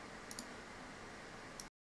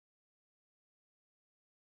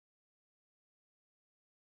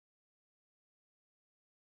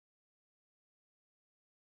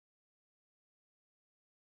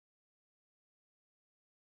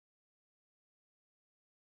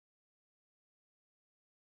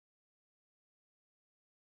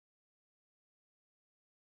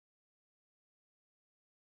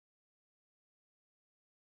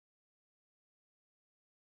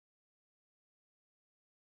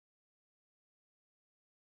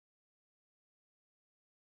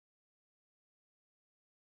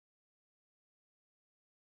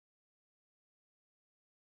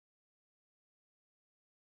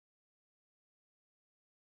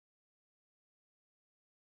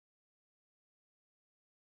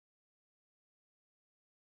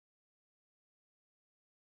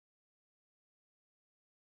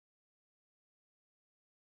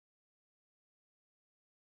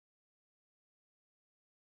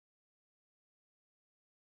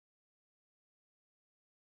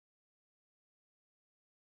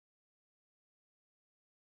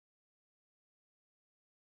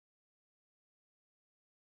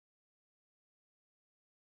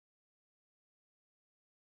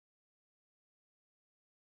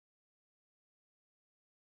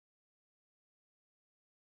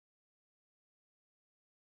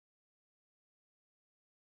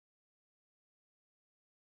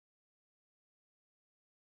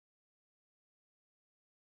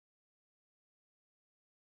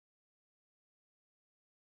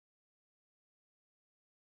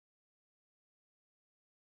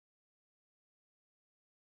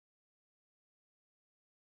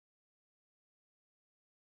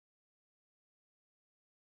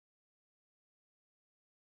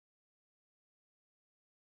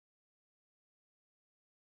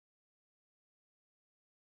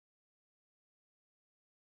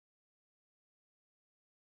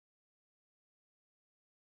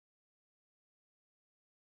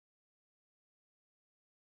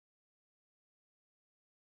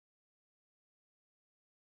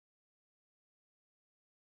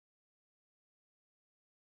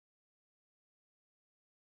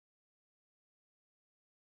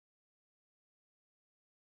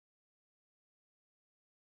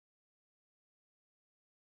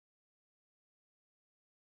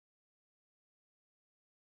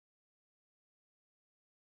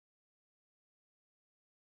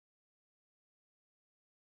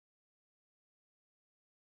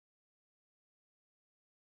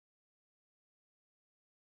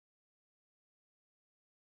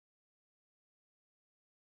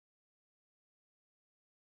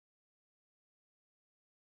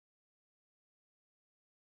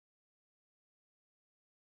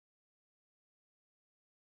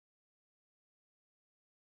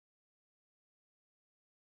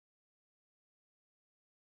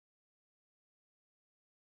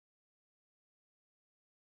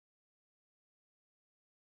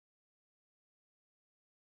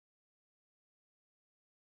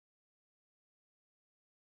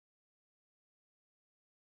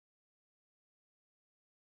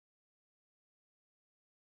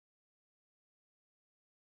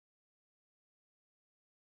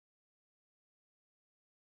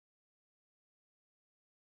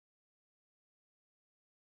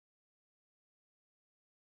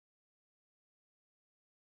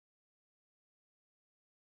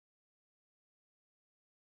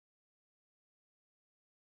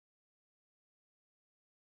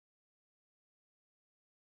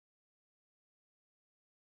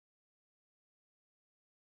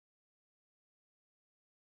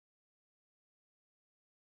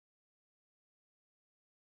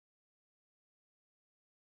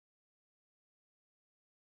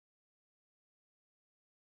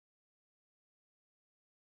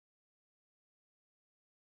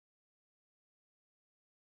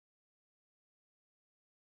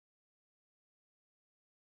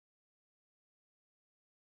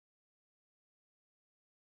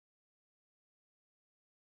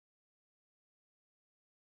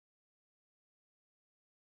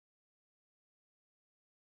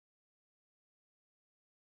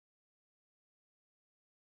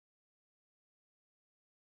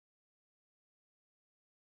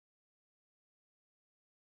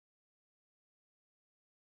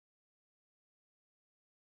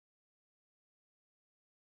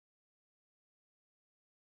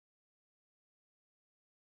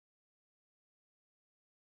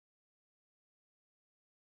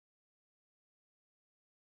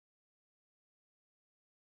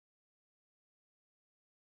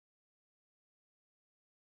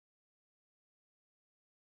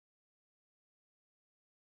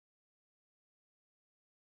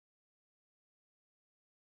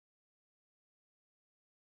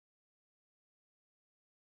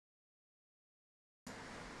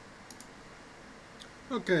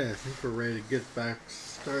 Okay, I think we're ready to get back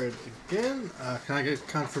started again. Can I get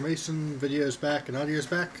confirmation videos back and audio's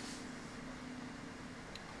back?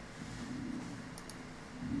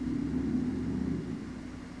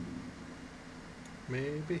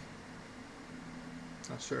 Maybe.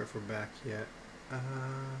 Not sure if we're back yet.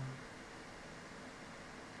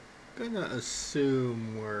 Gonna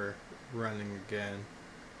assume we're running again.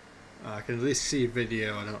 I can at least see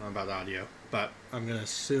video. I don't know about audio, but I'm gonna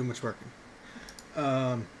assume it's working.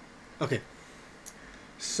 Okay.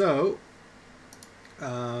 So,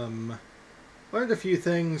 learned a few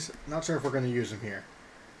things. Not sure if we're going to use them here.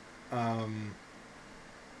 One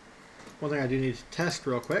thing I do need to test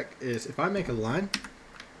real quick is if I make a line,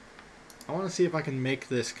 I want to see if I can make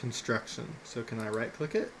this construction. So can I right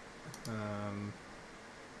click it?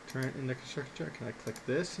 Turn it into construction. Can I click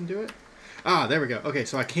this and do it? Ah, there we go. Okay,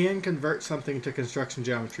 so I can convert something to construction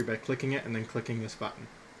geometry by clicking it and then clicking this button.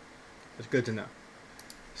 That's good to know.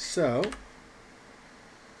 So,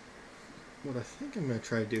 what I think I'm going to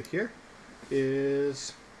try to do here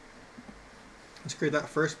is let's create that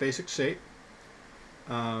first basic shape,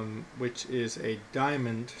 which is a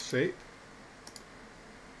diamond shape.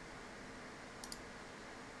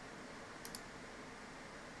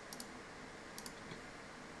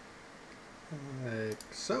 Like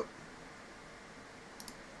so.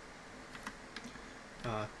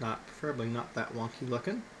 Preferably not that wonky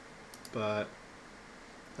looking, but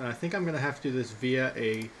I think I'm going to have to do this via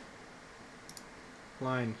a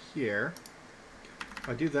line here.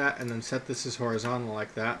 I do that and then set this as horizontal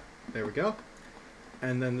like that. There we go.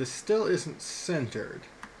 And then this still isn't centered,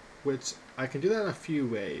 which I can do that in a few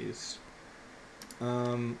ways.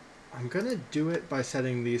 I'm going to do it by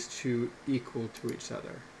setting these two equal to each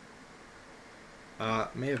other.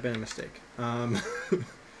 May have been a mistake.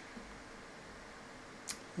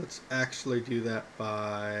 Let's actually do that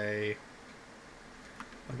by...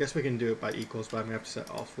 I guess we can do it by equals, but I'm going to have to set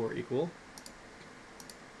all four equal.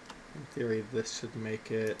 In theory, this should make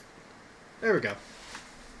it... There we go.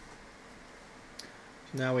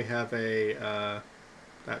 So now we have a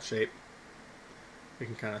that shape. We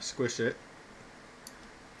can kind of squish it.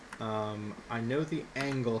 I know the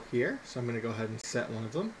angle here, so I'm going to go ahead and set one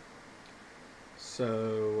of them.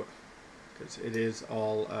 So, because it is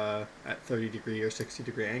all at 30 degree or 60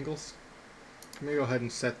 degree angles. I'm going to go ahead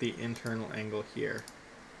and set the internal angle here.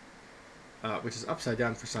 Which is upside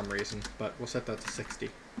down for some reason, but we'll set that to 60.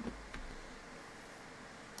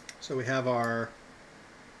 So we have our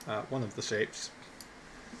one of the shapes.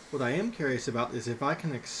 What I am curious about is if I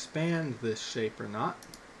can expand this shape or not.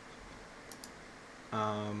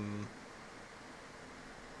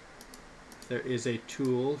 There is a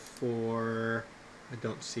tool for... I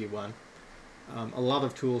don't see one. A lot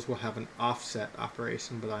of tools will have an offset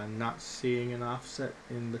operation, but I'm not seeing an offset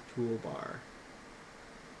in the toolbar.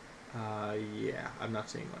 Yeah, I'm not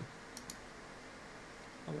seeing one.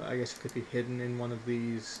 Although I guess it could be hidden in one of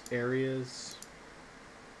these areas.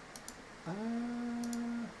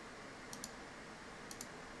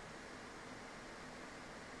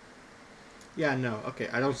 Yeah, no. Okay,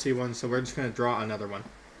 I don't see one, so we're just going to draw another one.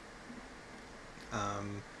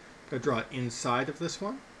 I'm going to draw it inside of this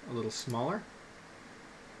one, a little smaller.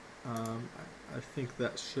 I think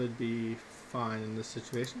that should be fine in this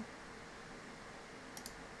situation.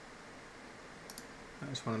 I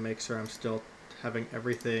just want to make sure I'm still having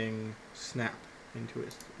everything snap into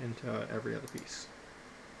every other piece.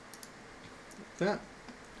 Like that.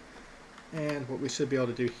 And what we should be able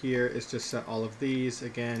to do here is just set all of these,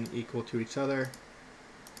 again, equal to each other.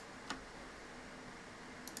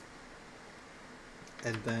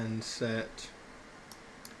 And then set,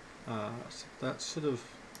 so that should have,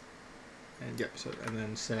 and yep, so, and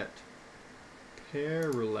then set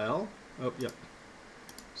parallel, oh, yep.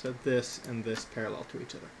 Set this and this parallel to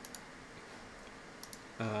each other.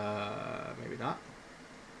 Maybe not.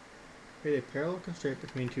 Create a parallel constraint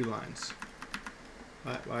between two lines.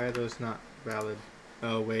 Why are those not valid?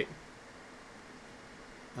 Oh, wait.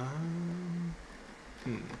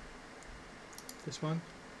 This one?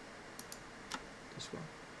 This one.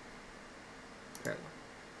 Parallel.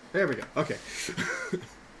 There we go. Okay.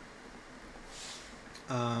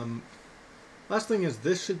 Last thing is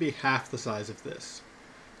this should be half the size of this.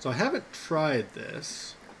 So I haven't tried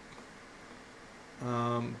this,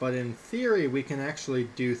 but in theory we can actually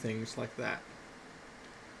do things like that.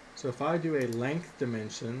 So if I do a length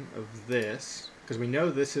dimension of this, because we know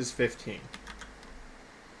this is 15,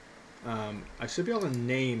 I should be able to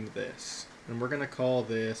name this, and we're going to call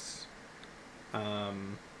this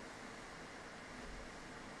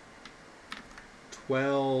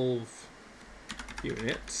 12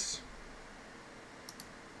 units.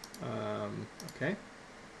 Okay.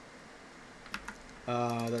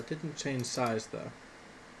 That didn't change size though.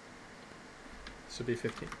 This would be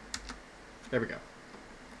 15. There we go.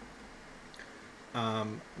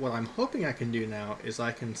 What I'm hoping I can do now is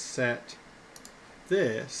I can set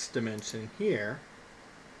this dimension here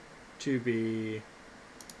to be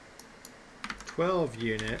 12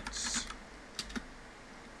 units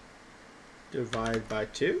divided by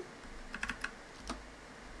 2.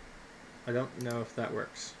 I don't know if that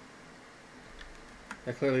works.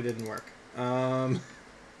 That clearly didn't work.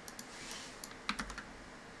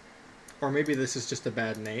 Or maybe this is just a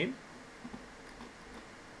bad name.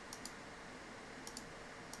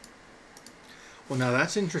 Well, now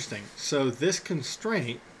that's interesting. So this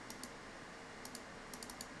constraint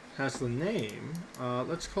has the name.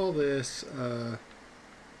 Let's call this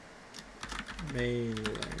main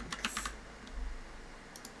length.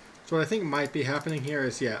 So what I think might be happening here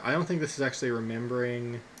is, yeah, I don't think this is actually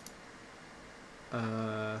remembering.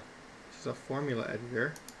 This is a formula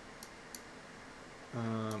editor.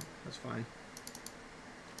 That's fine.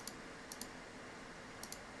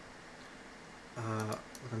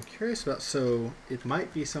 What I'm curious about, so it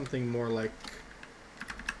might be something more like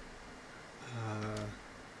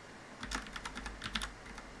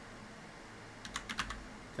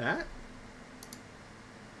that?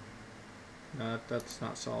 No, that's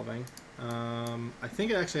not solving. I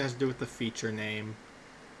think it actually has to do with the feature name.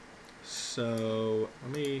 So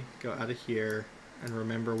let me go out of here and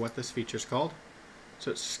remember what this feature is called.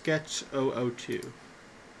 So it's Sketch 002.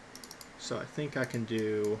 So I think I can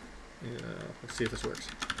do, let's see if this works.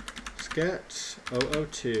 Sketch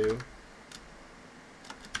 002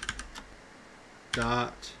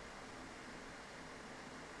 dot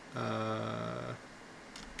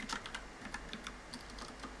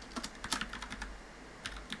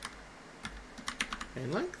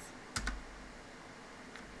main length?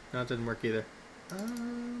 No, it didn't work either.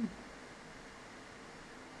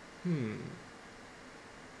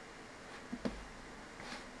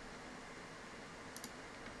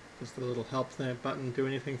 Does the little help button do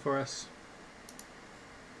anything for us?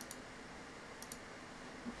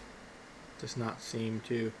 Does not seem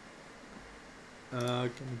to. Give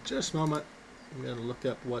me just a moment. I'm going to look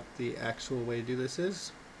up what the actual way to do this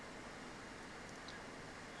is.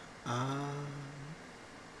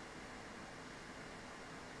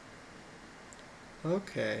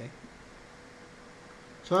 Okay.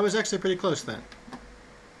 So I was actually pretty close then.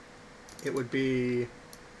 It would be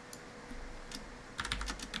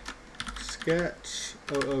Sketch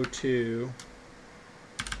 002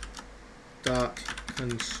 dot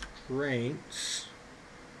constraints,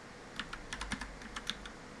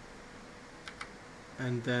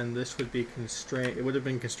 and then this would be constraint. It would have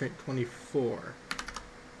been constraint 24.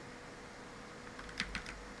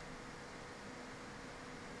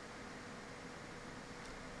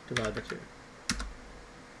 Divide by 2.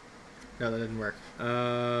 No, that didn't work.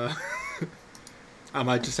 I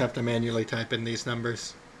might just have to manually type in these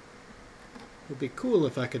numbers. It would be cool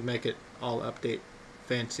if I could make it all update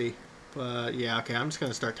fancy. But yeah, okay, I'm just going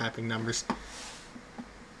to start typing numbers.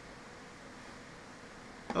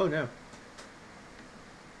 Oh no.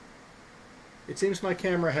 It seems my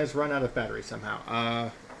camera has run out of battery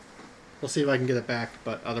somehow. We'll see if I can get it back,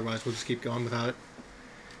 but otherwise we'll just keep going without it.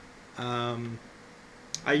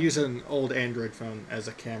 I use an old Android phone as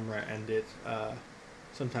a camera, and it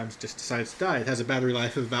sometimes just decides to die. It has a battery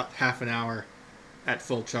life of about half an hour at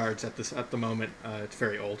full charge at the moment. It's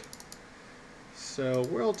very old. So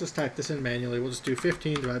we'll just type this in manually. We'll just do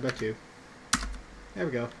 15 divided by 2. There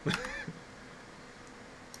we go.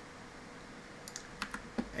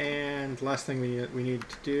 And last thing we need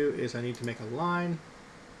to do is I need to make a line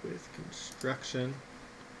with construction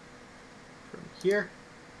from here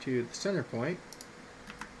to the center point.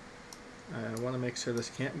 I want to make sure this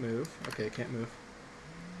can't move. Okay, it can't move.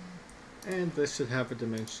 And this should have a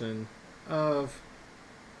dimension of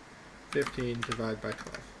 15 divided by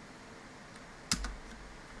 12.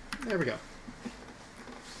 There we go.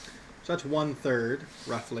 So that's 1/3,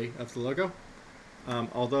 roughly, of the logo.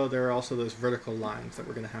 Although there are also those vertical lines that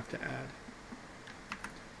we're going to have to add.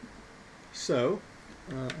 So,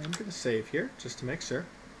 I'm going to save here, just to make sure.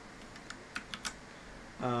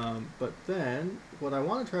 But then, what I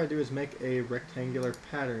want to try to do is make a rectangular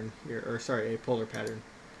pattern here, or sorry, a polar pattern,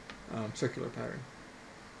 circular pattern.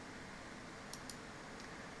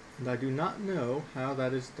 And I do not know how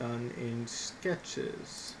that is done in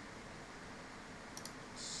Sketches.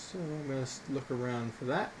 So I'm going to look around for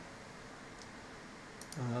that.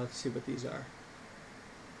 Let's see what these are.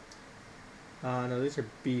 No, these are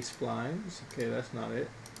B-splines. Okay, that's not it.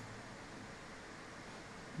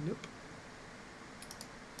 Nope.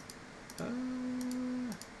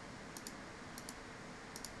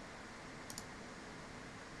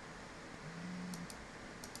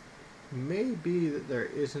 may be that there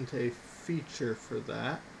isn't a feature for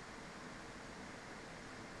that.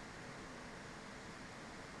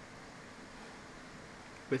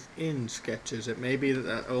 Within sketches, it may be that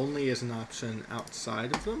that only is an option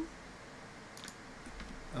outside of them.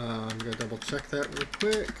 I'm going to double check that real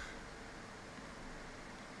quick.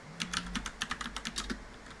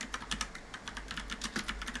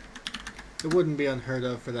 It wouldn't be unheard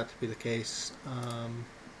of for that to be the case.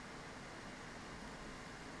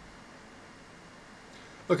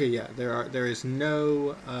 Okay, yeah, there is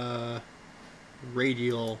no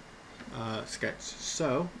radial sketch.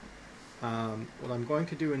 So what I'm going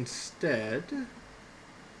to do instead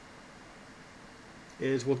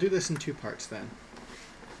is we'll do this in two parts then.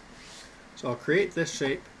 So I'll create this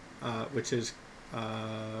shape, which is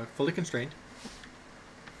fully constrained.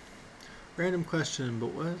 Random question,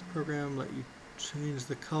 but what program let you change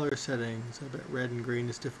the color settings? I bet red and green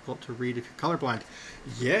is difficult to read if you're colorblind.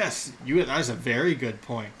 Yes, that is a very good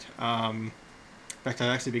point. In fact, I'd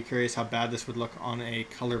actually be curious how bad this would look on a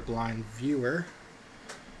colorblind viewer.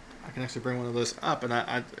 I can actually bring one of those up,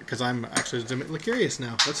 and because I'm actually legitimately curious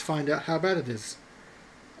now. Let's find out how bad it is.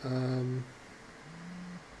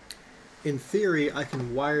 In theory, I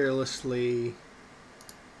can wirelessly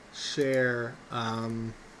share.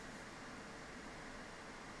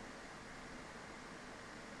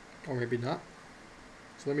 Or maybe not.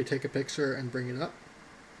 So let me take a picture and bring it up.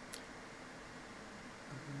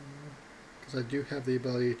 Because I do have the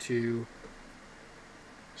ability to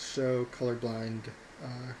show colorblind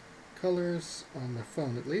colors on my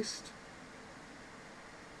phone at least.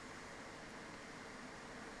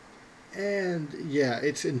 And yeah,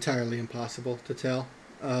 it's entirely impossible to tell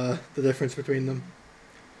the difference between them.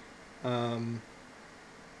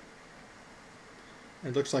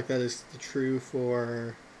 It looks like that is true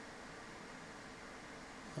for...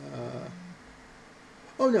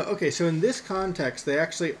 oh no, okay, so in this context,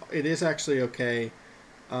 it is actually okay.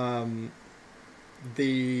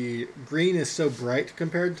 The green is so bright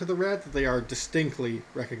compared to the red that they are distinctly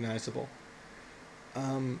recognizable.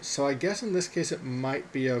 So I guess in this case it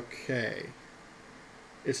might be okay.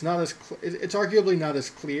 It's not as it's arguably not as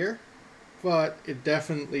clear, but it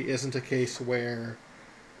definitely isn't a case where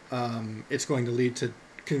it's going to lead to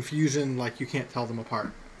confusion, like you can't tell them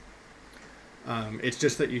apart. It's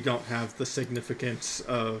just that you don't have the significance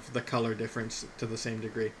of the color difference to the same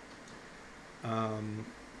degree.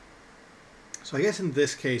 So I guess in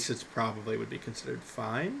this case it's probably would be considered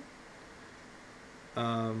fine.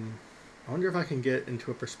 I wonder if I can get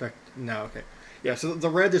into a perspective. No, okay. Yeah, so the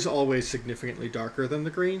red is always significantly darker than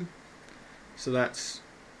the green. So that's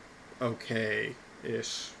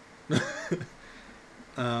okay-ish. Okay,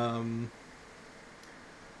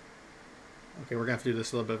 we're going to have to do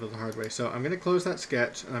this a little bit of the hard way. So I'm going to close that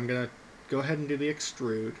sketch, and I'm going to go ahead and do the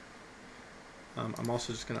extrude. I'm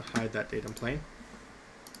also just going to hide that datum plane.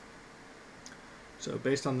 So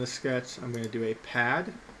based on this sketch, I'm going to do a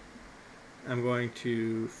pad. I'm going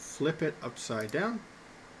to flip it upside down.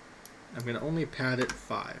 I'm going to only pad it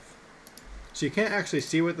 5. So you can't actually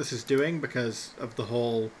see what this is doing because of the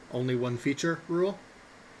whole only one feature rule.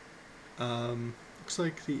 Looks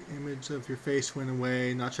like the image of your face went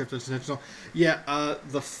away. Not sure if that's intentional. Yeah,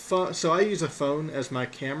 so I use a phone as my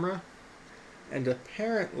camera, and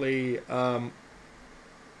apparently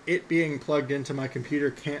it being plugged into my computer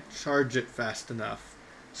can't charge it fast enough,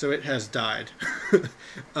 so it has died.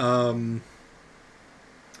 I'm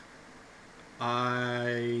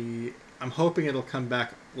hoping it'll come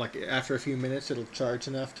back, like after a few minutes it'll charge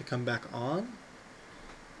enough to come back on,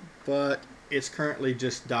 but it's currently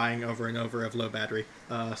just dying over and over of low battery,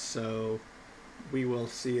 so we will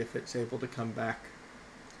see if it's able to come back.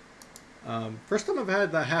 First time I've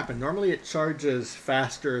had that happen. Normally it charges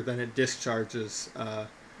faster than it discharges,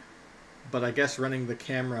 but I guess running the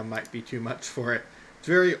camera might be too much for it. It's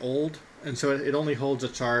very old, and so it only holds a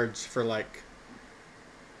charge for like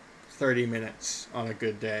 30 minutes on a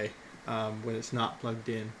good day when it's not plugged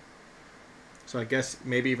in. So I guess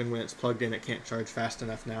maybe even when it's plugged in it can't charge fast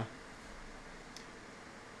enough now.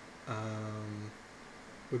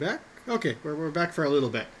 We're back? Okay, we're back for a little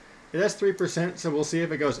bit. It has 3%, so we'll see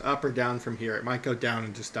if it goes up or down from here. It might go down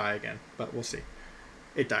and just die again, but we'll see.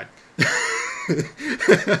 It died.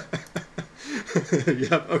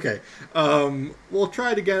 Yep, okay. We'll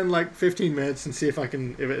try it again in like 15 minutes and see if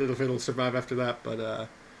it'll survive after that, but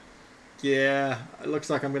yeah, it looks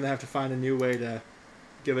like I'm going to have to find a new way to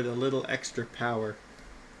give it a little extra power.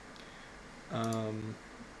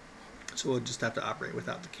 So we'll just have to operate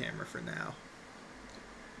without the camera for now.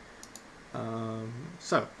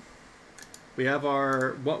 So we have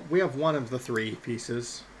one of the 3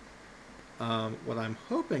 pieces. what I'm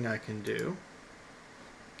hoping I can do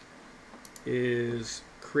is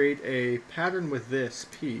create a pattern with this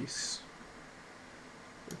piece,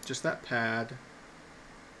 with just that pad.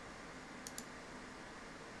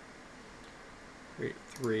 Create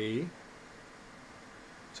 3.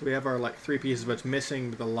 So we have our like 3 pieces, but it's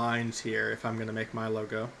missing the lines here if I'm going to make my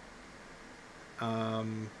logo.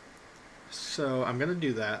 So I'm going to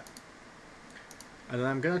do that. And then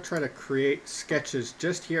I'm going to try to create sketches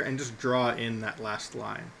just here and just draw in that last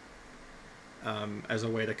line as a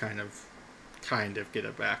way to kind of get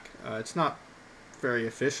it back. It's not very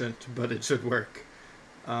efficient, but it should work.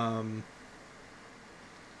 And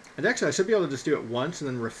actually I should be able to just do it once and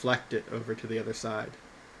then reflect it over to the other side.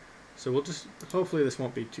 So we'll just, hopefully this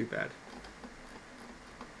won't be too bad.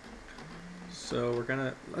 So we're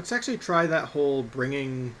gonna, let's actually try that whole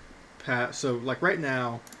bringing so like right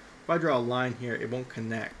now, if I draw a line here, it won't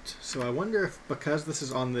connect. So I wonder if, because this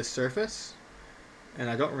is on this surface, and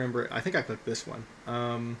I don't remember, I think I clicked this one,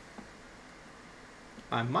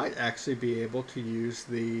 I might actually be able to use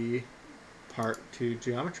the part to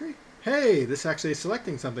geometry. Hey, this actually is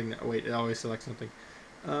selecting something. Oh, wait, it always selects something.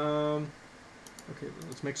 Okay,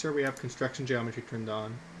 let's make sure we have construction geometry turned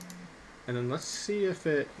on. And then let's see if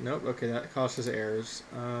it, nope, okay, that causes errors.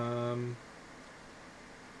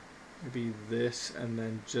 Maybe this and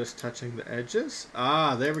then just touching the edges.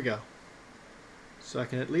 Ah, there we go. So I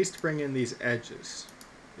can at least bring in these edges,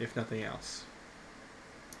 if nothing else.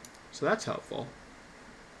 So that's helpful.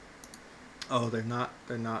 Oh, they're not,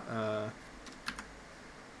 I'm not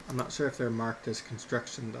sure if they're marked as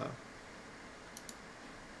construction though.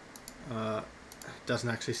 It doesn't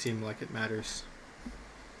actually seem like it matters.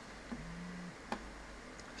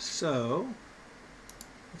 So,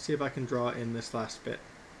 let's see if I can draw in this last bit.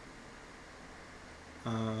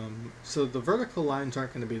 So the vertical lines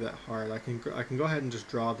aren't going to be that hard. I can go ahead and just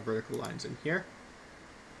draw the vertical lines in here.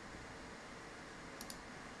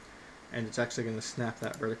 And it's actually going to snap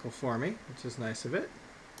that vertical for me, which is nice of it.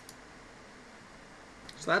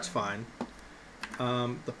 So that's fine.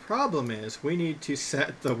 The problem is we need to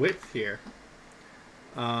set the width here.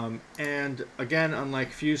 And again,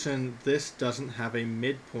 unlike Fusion, this doesn't have a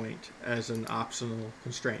midpoint as an optional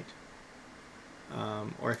constraint.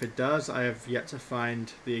 Or if it does, I have yet to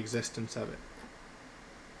find the existence of it.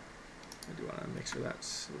 I do want to make sure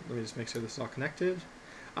that's, let me just make sure this is all connected.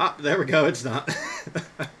 Ah, there we go, it's not.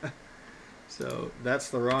 So that's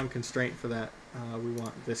the wrong constraint for that. We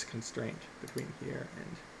want this constraint between here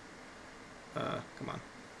and, come on.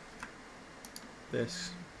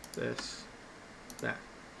 This, that.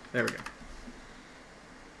 There we go.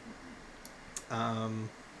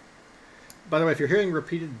 By the way, if you're hearing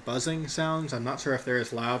repeated buzzing sounds, I'm not sure if they're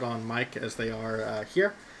as loud on mic as they are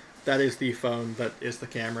here. That is the phone that is the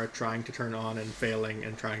camera trying to turn on and failing,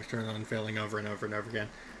 and trying to turn on and failing over and over and over again.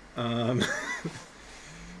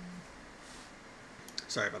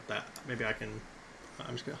 Sorry about that. Maybe I can,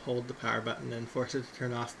 I'm just going to hold the power button and force it to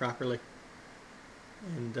turn off properly.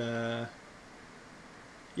 And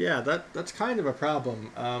yeah, that's kind of a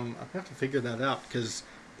problem. I'll have to figure that out because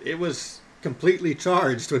it was completely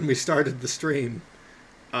charged when we started the stream.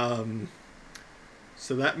 So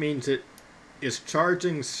that means it is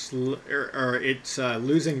charging, or it's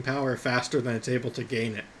losing power faster than it's able to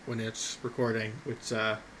gain it when it's recording, which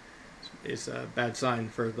is a bad sign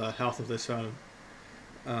for the health of this phone.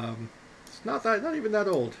 It's not even that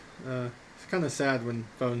old. It's kind of sad when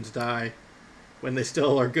phones die, when they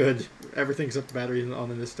still are good. Everything except the battery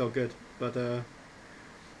on it is still good. But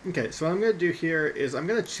okay, so what I'm going to do here is I'm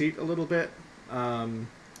going to cheat a little bit. I'm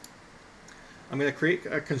going to create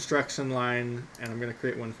a construction line, and I'm going to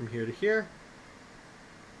create one from here to here.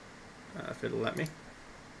 If it'll let me.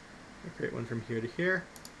 I'll create one from here to here.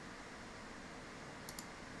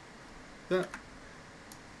 That.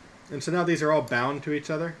 And so now these are all bound to each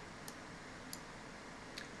other.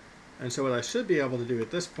 And so what I should be able to do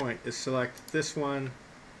at this point is select this one,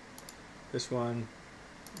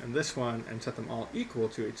 and this one, and set them all equal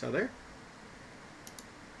to each other.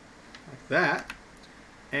 Like that.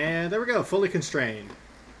 And there we go, fully constrained.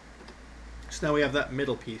 So now we have that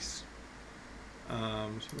middle piece. So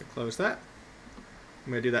I'm going to close that.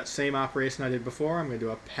 I'm going to do that same operation I did before. I'm going to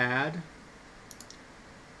do a pad.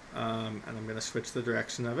 And I'm going to switch the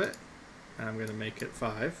direction of it. And I'm going to make it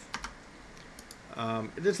 5.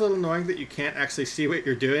 It is a little annoying that you can't actually see what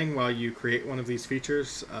you're doing while you create one of these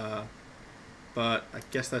features. But I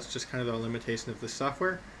guess that's just kind of the limitation of this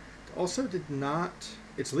software. It also did not...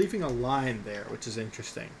 It's leaving a line there, which is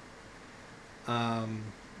interesting.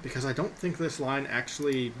 Because I don't think this line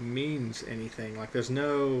actually means anything. Like, there's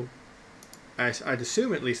no... I'd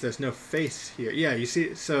assume, at least, there's no face here. Yeah, you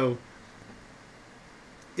see... So,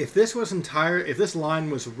 if this line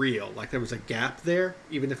was real, like there was a gap there,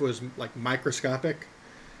 even if it was like microscopic,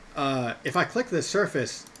 if I click this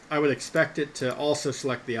surface, I would expect it to also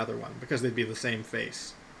select the other one because they'd be the same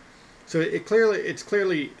face. So it's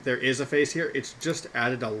clearly there is a face here. It's just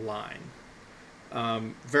added a line,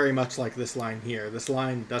 very much like this line here. This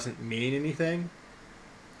line doesn't mean anything.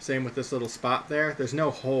 Same with this little spot there. There's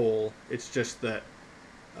no hole. It's just that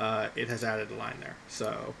it has added a line there.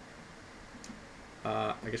 So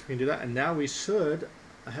I guess we can do that. And now we should,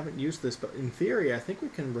 I haven't used this, but in theory, I think we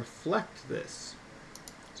can reflect this.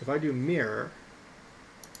 So if I do mirror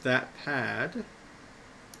that pad,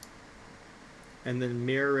 and then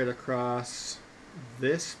mirror it across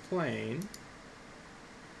this plane.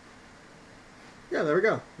 Yeah, there we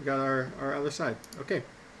go. We got our other side. Okay.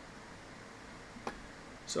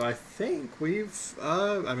 So I think we've,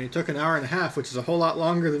 I mean, it took an hour and a half, which is a whole lot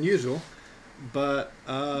longer than usual, but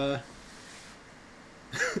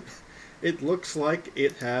it looks like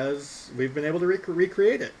it has, we've been able to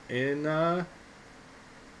recreate it in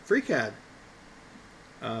FreeCAD.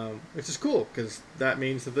 Which is cool, because that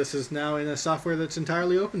means that this is now in a software that's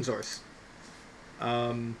entirely open source.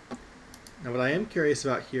 Now what I am curious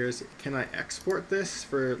about here is, can I export this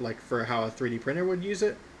for how a 3D printer would use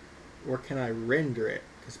it? Or can I render it?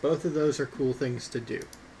 Because both of those are cool things to do.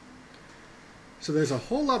 So there's a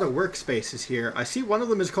whole lot of workspaces here. I see one of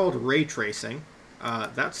them is called ray tracing.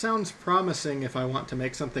 That sounds promising if I want to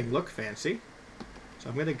make something look fancy. So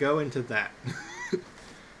I'm going to go into that.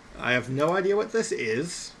 I have no idea what this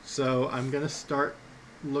is, so I'm going to start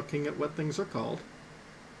looking at what things are called.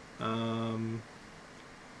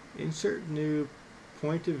 Insert new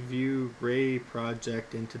point of view ray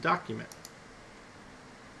project into document.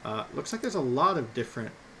 Looks like there's a lot of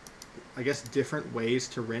different, I guess, different ways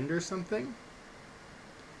to render something.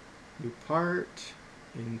 New part,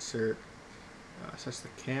 insert, set the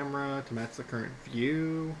camera to match the current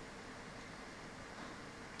view.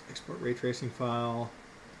 Export ray tracing file.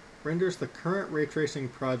 Renders the current ray tracing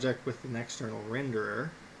project with an external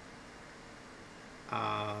renderer.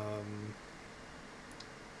 I'm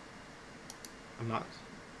not.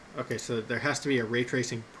 Okay, so there has to be a ray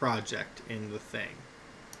tracing project in the thing.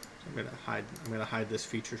 So I'm gonna hide this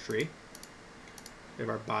feature tree. We have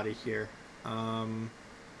our body here. I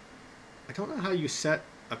don't know how you set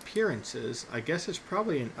appearances. I guess it's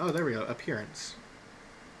probably an, oh, there we go, appearance.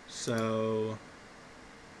 So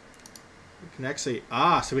we can actually,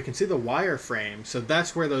 so we can see the wireframe. So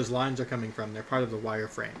that's where those lines are coming from. They're part of the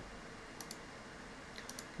wireframe.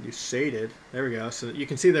 You shaded. There we go. So you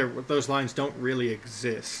can see there those lines don't really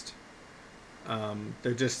exist.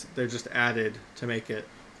 They're just added to make it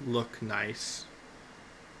look nice.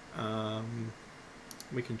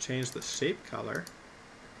 We can change the shape color.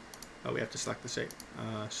 Oh, we have to select the shape.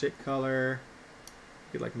 Shape color.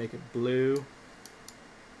 You could like make it blue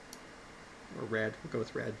or red. We'll go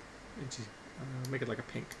with red. Make it like a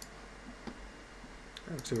pink.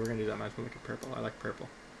 Actually, we're gonna do that. Might as well make it purple. I like purple.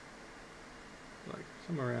 Like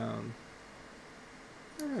somewhere around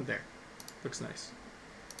there. Looks nice.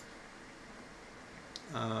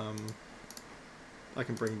 I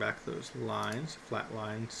can bring back those lines, flat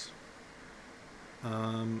lines.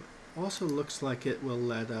 Also looks like it will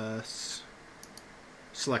let us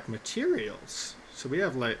select materials. So we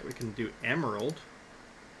have we can do emerald.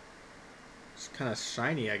 It's kind of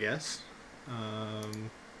shiny, I guess.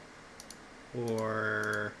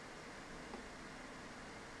 Or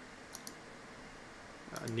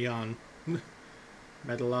neon,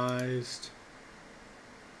 metallized.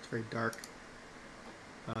 It's very dark.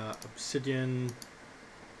 Obsidian,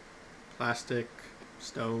 plastic,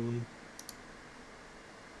 stone,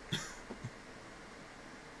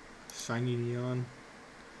 shiny neon,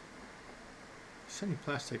 shiny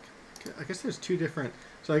plastic. I guess there's two different.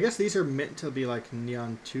 So I guess these are meant to be like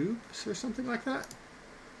neon tubes or something like that.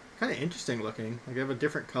 Kind of interesting looking. Like they have a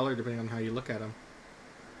different color depending on how you look at them.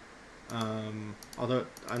 Although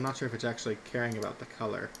I'm not sure if it's actually caring about the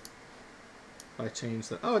color. If I change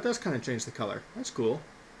the, oh, it does kind of change the color. That's cool.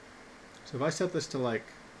 So if I set this to like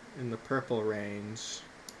in the purple range,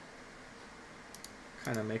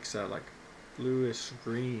 kind of makes a like bluish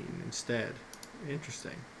green instead.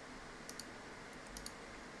 Interesting.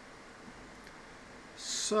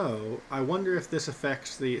 So I wonder if this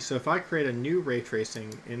affects the, so if I create a new ray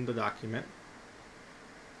tracing in the document,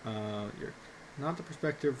 you're not the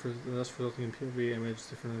perspective for thus resulting in POV image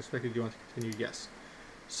different than expected, you want to continue? Yes.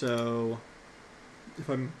 So if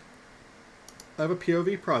I have a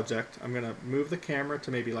POV project, I'm going to move the camera to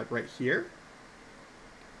maybe like right here.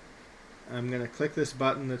 I'm going to click this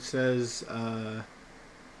button that says, where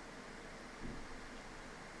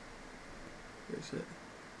is it?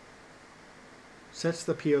 sets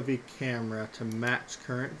the POV camera to match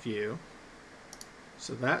current view.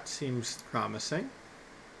 So that seems promising.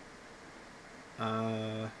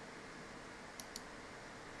 It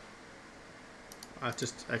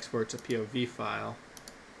just exports a POV file.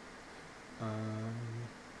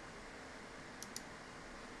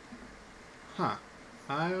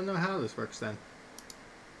 I don't know how this works then.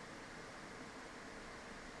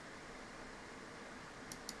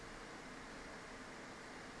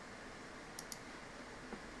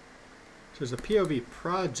 So there's a POV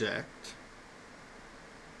project,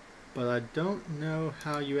 but I don't know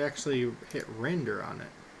how you actually hit render on it.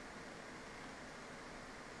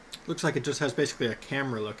 Looks like it just has basically a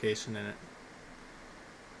camera location in it.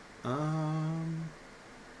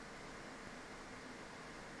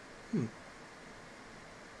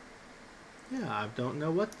 Yeah, I don't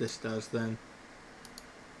know what this does then.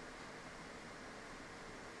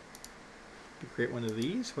 You create one of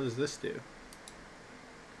these? What does this do?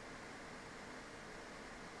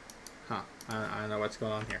 Huh, I don't know what's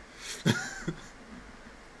going on here.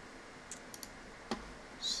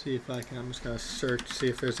 See if I can, I'm just going to search, see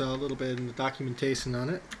if there's a little bit in the documentation on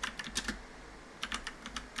it.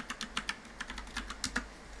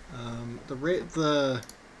 The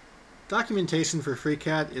documentation for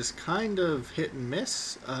FreeCAD is kind of hit and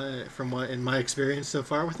miss from what in my experience so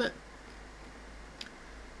far with it.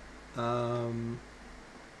 Let's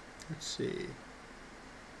see.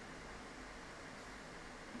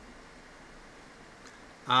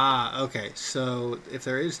 Okay, so if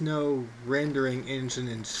there is no rendering engine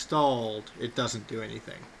installed, it doesn't do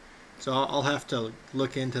anything. So I'll have to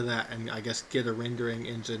look into that and I guess get a rendering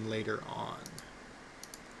engine later on.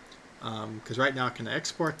 Because right now it can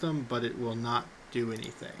export them, but it will not do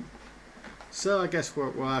anything. So I guess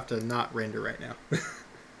we'll have to not render right now.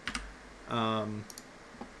 What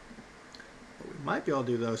we might be able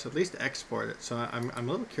to do though is at least export it. So I'm a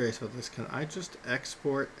little curious about this. Can I just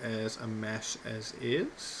export as a mesh as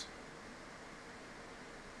is?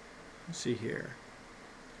 Let's see here.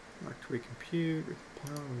 Mark to recompute,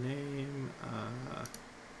 recompile, name.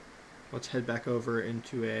 Let's head back over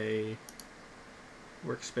into a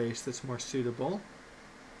workspace that's more suitable.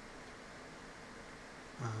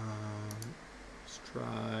 Let's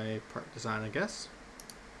try part design, I guess.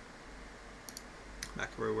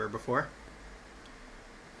 Back to where we were before.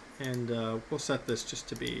 And we'll set this just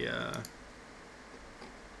to be,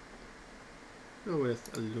 go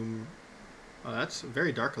with aluminum. Oh, that's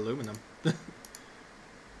very dark aluminum. It's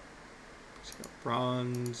got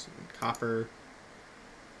bronze and copper.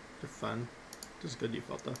 They're fun. This is good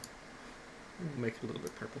default though. We'll make it a little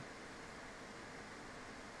bit purple.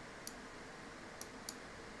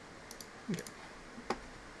 Okay.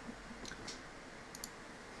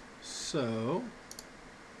 So,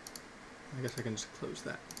 I guess I can just close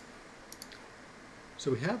that.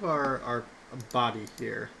 So we have our body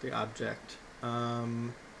here, the object.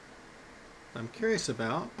 I'm curious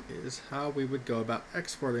about is how we would go about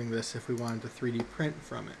exporting this if we wanted to 3D print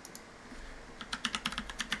from it.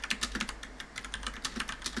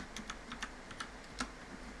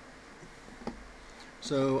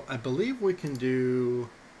 So I believe we can do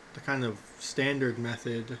the kind of standard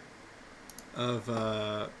method of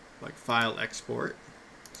like file export.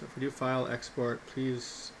 So if we do file export,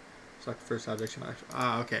 please select the first object you want.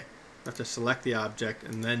 Okay. We have to select the object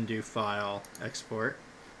and then do file export.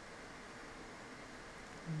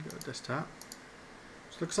 Go to desktop.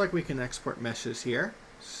 So it looks like we can export meshes here.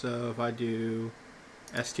 So if I do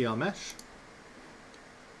STL mesh,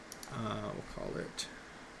 we'll call it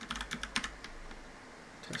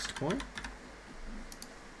test point.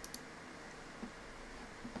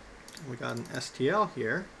 We got an STL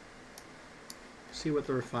here. See what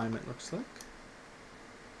the refinement looks like.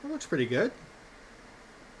 It looks pretty good.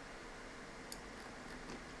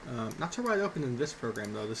 Not sure why it opened in this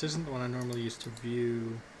program though. This isn't the one I normally use to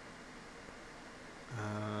view.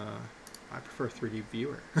 I prefer 3D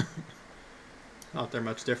viewer. Not they're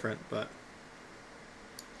much different, but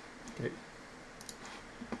okay.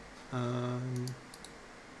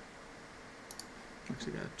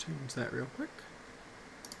 Actually, gotta change that real quick.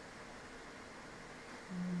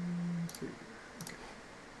 Okay.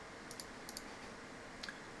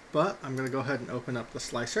 But I'm gonna go ahead and open up the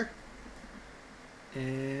slicer.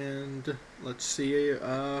 And let's see,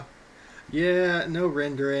 yeah, no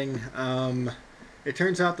rendering. It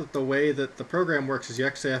turns out that the way that the program works is you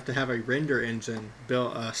actually have to have a render engine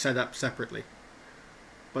built, set up separately.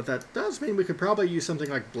 But that does mean we could probably use something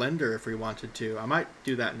like Blender if we wanted to. I might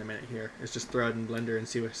do that in a minute here. Is just throw it in Blender and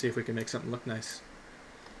see if we can make something look nice.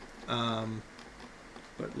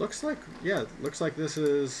 But looks like, yeah, looks like this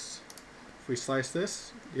is If we slice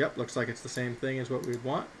this, yep, looks like it's the same thing as what we'd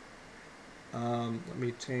want. Let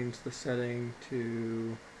me change the setting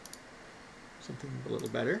to something a little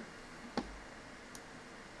better.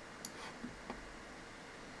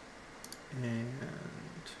 And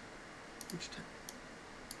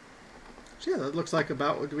so yeah, that looks like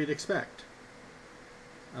about what we'd expect.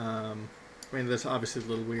 I mean, that's obviously a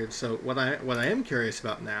little weird. So what I am curious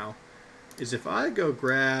about now is if I go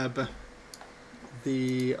grab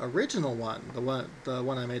the original one, the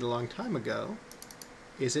one I made a long time ago,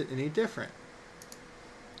 is it any different?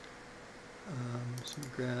 So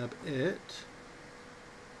grab it.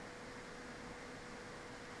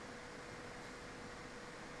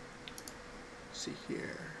 Let's see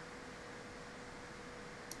here.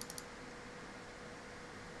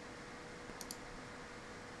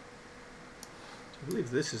 I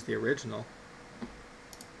believe this is the original.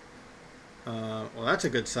 Well, that's a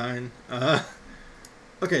good sign.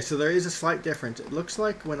 Okay, so there is a slight difference. It looks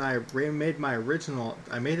like when I remade my original,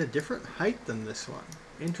 I made a different height than this one.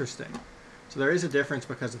 Interesting. So there is a difference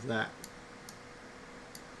because of that.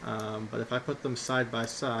 But if I put them side by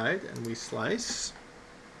side and we slice...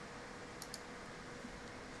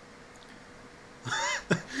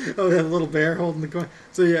 Oh, that little bear holding the coin.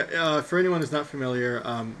 So yeah, for anyone who's not familiar,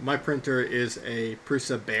 my printer is a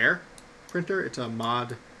Prusa Bear printer. It's a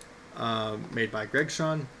mod made by Greg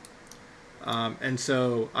Sean. And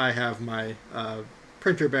so I have my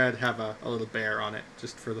printer bed have a little bear on it,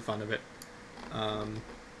 just for the fun of it.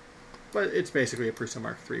 But it's basically a Prusa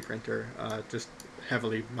Mark III printer, just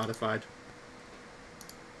heavily modified.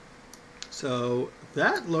 So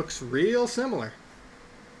that looks real similar.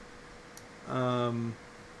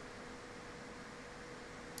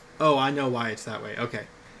 Oh, I know why it's that way. Okay.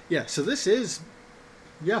 Yeah, so this is...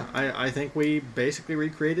 Yeah, I think we basically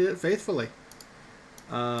recreated it faithfully.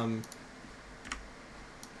 So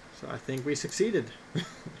I think we succeeded.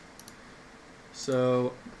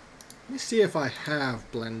 So let me see if I have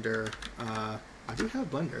Blender. I do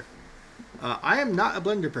have Blender. I am not a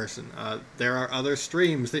Blender person. There are other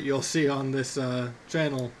streams that you'll see on this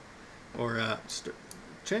channel. Or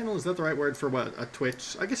channel, is that the right word for what? A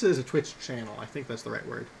Twitch? I guess it is a Twitch channel. I think that's the right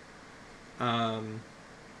word.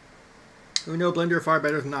 Who know Blender far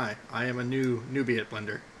better than I. I am a newbie at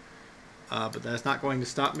Blender. But that's not going to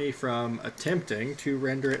stop me from attempting to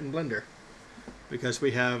render it in Blender. Because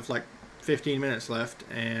we have like 15 minutes left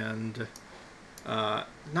and not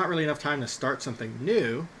really enough time to start something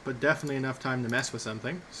new, but definitely enough time to mess with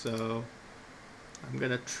something. So I'm going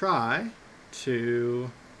to try to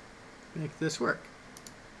make this work.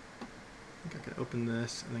 I think I can open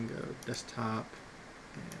this and then go desktop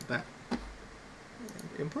and that. And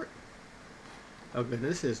import. Oh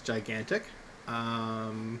goodness, this is gigantic.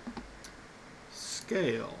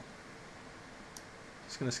 Scale.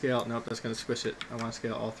 Just gonna scale. Nope, that's gonna squish it. I want to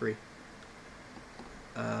scale all three.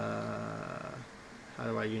 How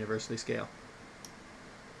do I universally scale?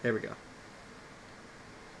 There we go.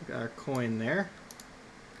 We got our coin there,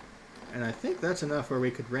 and I think that's enough where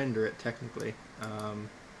we could render it technically.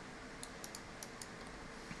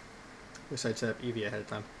 Wish I'd set up Eevee ahead of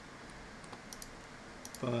time.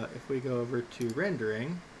 But if we go over to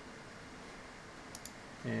rendering,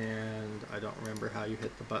 and I don't remember how you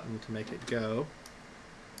hit the button to make it go.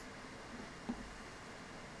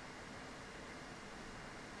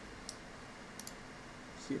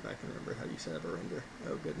 See if I can remember how you set up a render.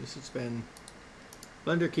 Oh goodness, it's been...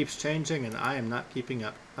 Blender keeps changing and I am not keeping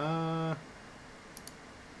up. And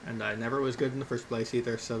I never was good in the first place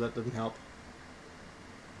either, so that doesn't help.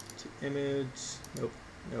 Let's see, image, nope,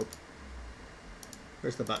 nope.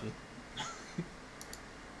 Where's the button?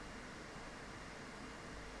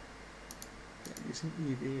 Using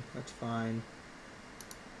Eevee, that's fine.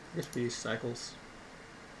 I guess we use cycles.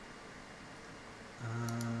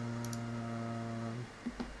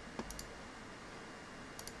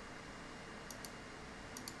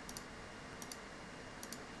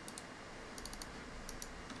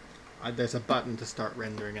 There's a button to start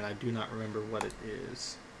rendering, and I do not remember what it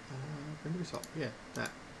is. Render result. Yeah, that.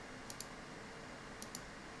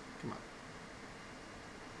 Come on.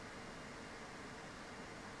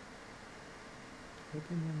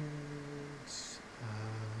 Open image.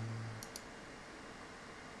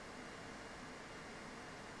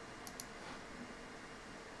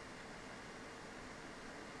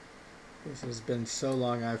 This has been so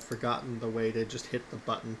long I've forgotten the way to just hit the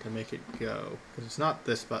button to make it go. Because it's not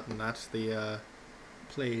this button, that's the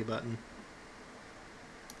play button.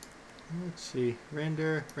 Let's see.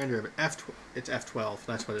 Render F12. It's F12,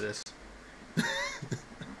 that's what it is.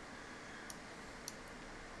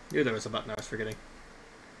 Knew there was a button I was forgetting.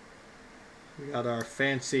 We got our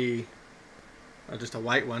fancy Just a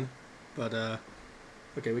white one. But,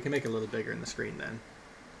 okay, we can make it a little bigger in the screen then.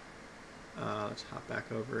 Let's hop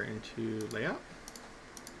back over into layout.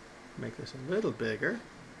 Make this a little bigger.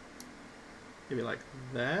 Maybe like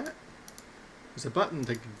that. There's a button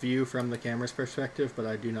to view from the camera's perspective, but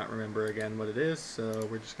I do not remember again what it is, so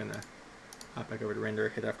we're just gonna hop back over to render,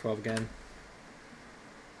 hit F12 again.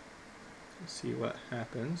 Let's see what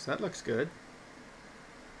happens. That looks good.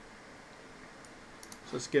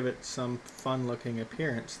 So let's give it some fun looking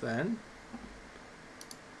appearance then.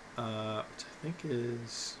 Which I think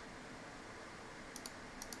is...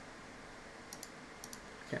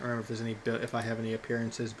 I can't remember if there's any if I have any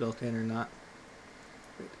appearances built in or not.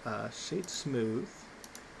 Shade smooth.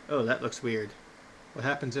 Oh, that looks weird. What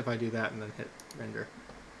happens if I do that and then hit render?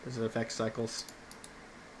 Does it affect cycles?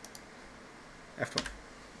 F12.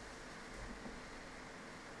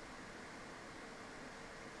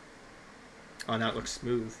 Oh, now it looks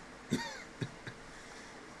smooth.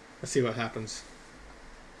 Let's see what happens.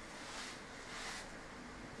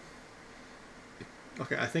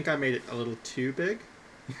 Okay, I think I made it a little too big.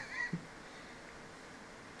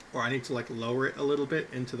 Or I need to like lower it a little bit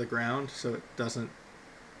into the ground so it doesn't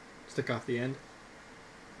stick off the end.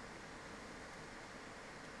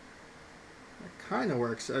 That kind of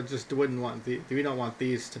works. I just wouldn't want we don't want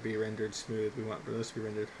these to be rendered smooth. We want those to be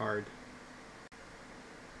rendered hard.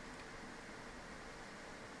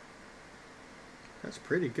 That's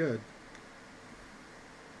pretty good.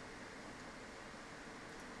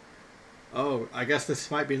 Oh, I guess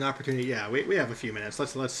this might be an opportunity. Yeah, we have a few minutes.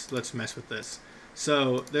 Let's mess with this.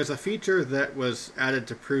 So there's a feature that was added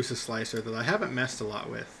to Prusa Slicer that I haven't messed a lot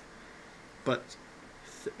with, but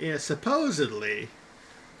supposedly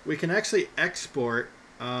we can actually export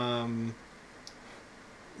the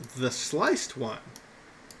sliced one,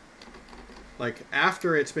 like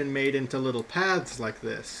after it's been made into little paths like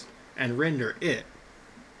this, and render it.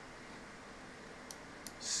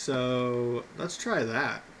 So let's try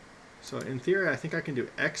that. So in theory, I think I can do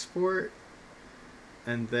export.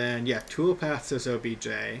 And then, yeah, toolpath says OBJ.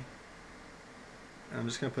 And I'm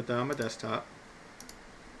just going to put that on my desktop.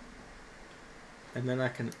 And then I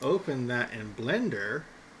can open that in Blender.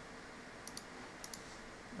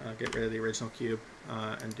 Get rid of the original cube.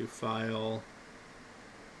 And do File,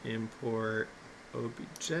 Import,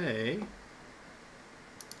 OBJ.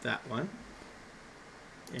 That one.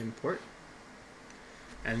 Import.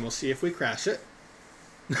 And we'll see if we crash it.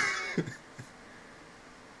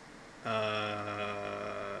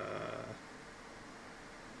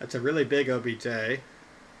 That's a really big OBJ.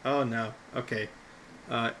 Oh no. Okay.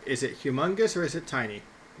 Is it humongous or is it tiny?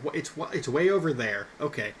 It's way over there.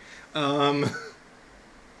 Okay.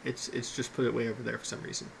 It's just put it way over there for some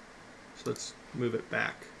reason. So let's move it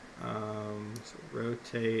back. So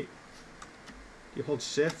rotate. Do you hold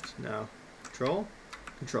Shift? No. Control?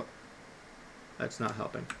 Control. That's not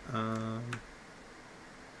helping.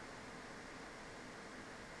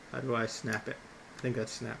 How do I snap it? I think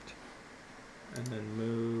that's snapped. And then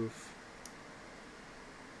move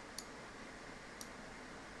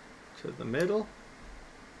to the middle.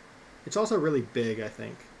 It's also really big, I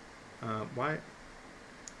think. Why?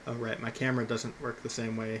 Oh, right. My camera doesn't work the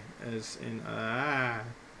same way as in...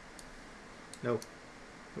 No.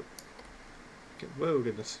 Okay, whoa,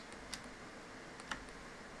 goodness.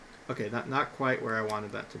 Okay, not quite where I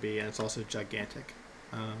wanted that to be, and it's also gigantic.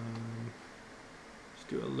 Just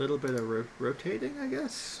do a little bit of rotating, I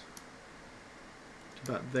guess.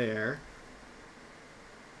 About there.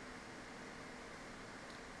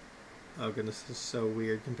 Oh goodness, this is so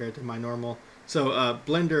weird compared to my normal. So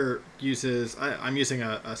Blender uses, I'm using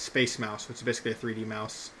a space mouse, which is basically a 3D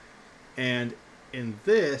mouse. And in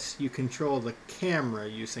this, you control the camera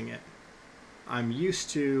using it. I'm used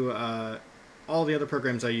to all the other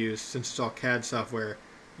programs I use, since it's all CAD software,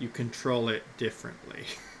 you control it differently.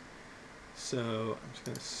 So I'm just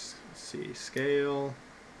going to see, scale.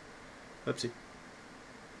 Oopsie.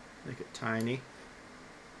 Make it tiny.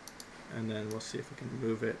 And then we'll see if we can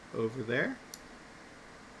move it over there.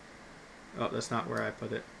 Oh, that's not where I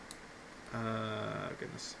put it.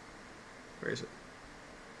 Goodness. Where is it?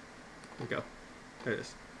 There we go. There it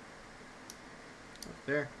is. Over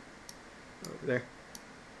there. Over there.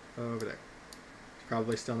 Over there. It's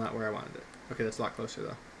probably still not where I wanted it. Okay, that's a lot closer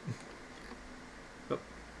though. Oh.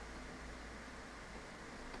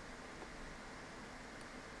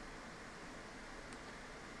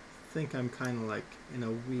 I think I'm kind of like in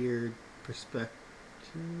a weird perspective.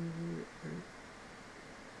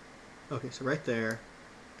 Okay, so right there,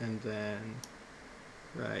 and then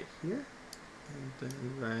right here, and then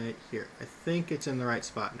right here. I think it's in the right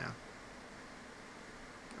spot now.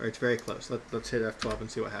 Or it's very close. Let's hit F12 and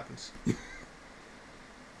see what happens.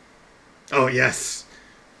 Oh, yes.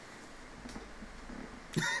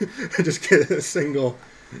 Just get a single.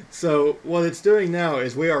 So what it's doing now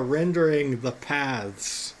is we are rendering the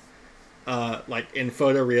paths, like in a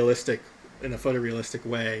photorealistic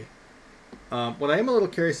way. What I am a little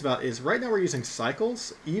curious about is right now we're using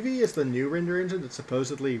cycles. Eevee is the new render engine that's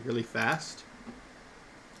supposedly really fast.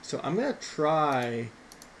 So I'm gonna try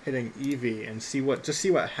hitting Eevee and see what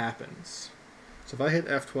happens. So if I hit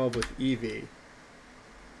F12 with Eevee,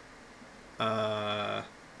 oh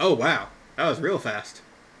wow, that was real fast.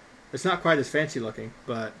 It's not quite as fancy looking,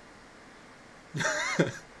 but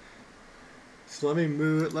so let me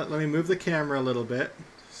move the camera a little bit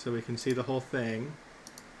so we can see the whole thing.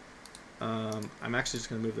 I'm actually just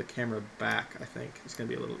going to move the camera back. I think it's going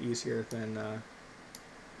to be a little easier than.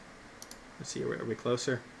 Let's see, are we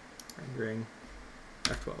closer? Rendering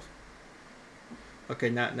F12. Okay,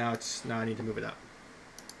 now I need to move it up.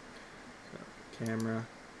 So, camera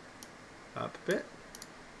up a bit.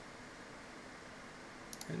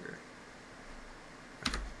 Render.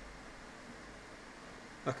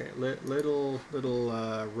 Okay, little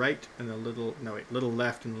right and a little little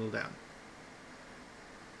left and a little down.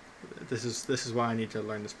 This is why I need to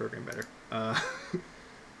learn this program better.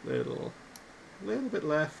 Little bit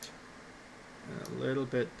left and a little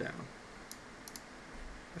bit down.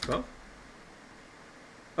 F12.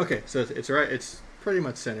 Okay, so it's right. It's pretty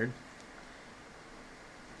much centered.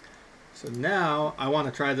 So now I want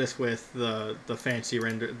to try this with the fancy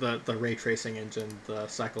render, the ray tracing engine, the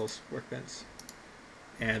Cycles workbench.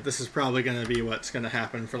 And this is probably going to be what's going to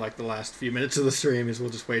happen for like the last few minutes of the stream, is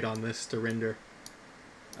we'll just wait on this to render.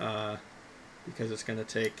 Because it's going to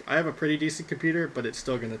take... I have a pretty decent computer, but it's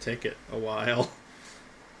still going to take it a while.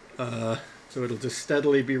 So it'll just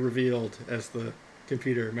steadily be revealed as the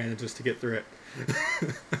computer manages to get through it.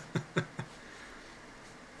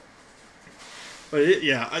 But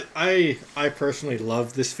yeah, I personally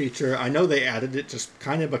love this feature. I know they added it just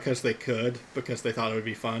kind of because they could, because they thought it would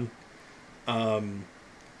be fun.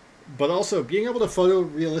 But also, being able to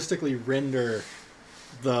photorealistically render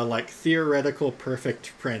the like theoretical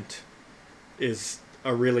perfect print is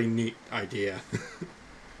a really neat idea.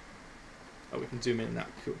 Oh, we can zoom in now.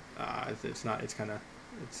 Cool. It's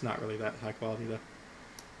not really that high quality though. You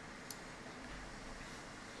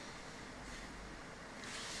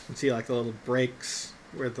can see like the little breaks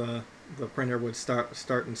where the printer would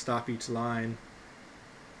start and stop each line,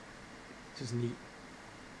 which is neat.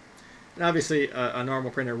 And obviously, a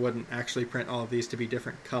normal printer wouldn't actually print all of these to be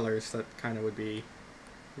different colors. That kind of would be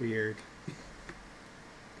weird.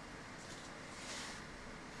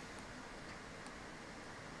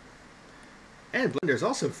 And Blender is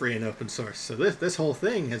also free and open source, so this whole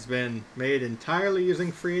thing has been made entirely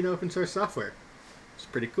using free and open source software. It's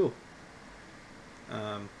pretty cool.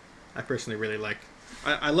 I personally really like...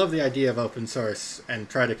 I love the idea of open source and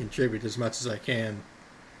try to contribute as much as I can.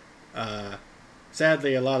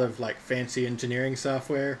 Sadly, a lot of like fancy engineering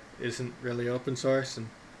software isn't really open source and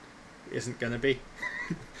isn't gonna be.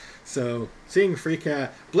 So seeing FreeCAD,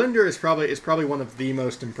 Blender is probably one of the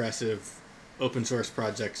most impressive open source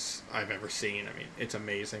projects I've ever seen. I mean, it's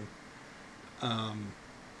amazing. And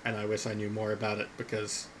I wish I knew more about it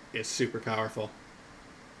because it's super powerful.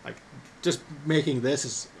 Like, just making this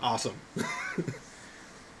is awesome.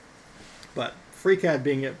 But FreeCAD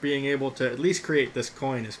being able to at least create this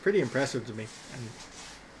coin is pretty impressive to me, and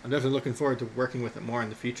I'm definitely looking forward to working with it more in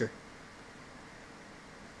the future.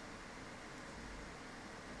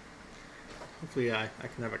 Hopefully I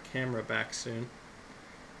can have a camera back soon.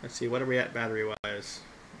 Let's see, what are we at battery-wise?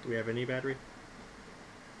 Do we have any battery?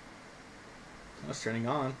 Oh, it's turning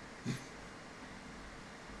on.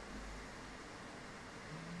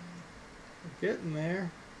 We're getting there.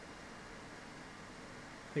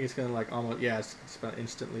 I think it's gonna like almost, yeah, it's about to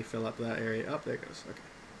instantly fill up that area. Oh, there it goes. Okay.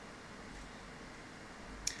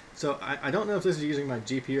 So I don't know if this is using my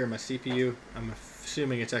GPU or my CPU. I'm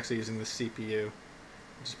assuming it's actually using the CPU,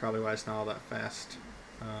 which is probably why it's not all that fast.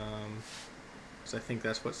 Because I think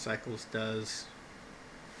that's what Cycles does.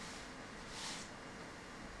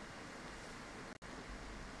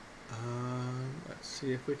 Let's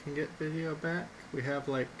see if we can get video back. We have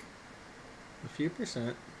like a few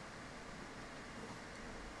percent.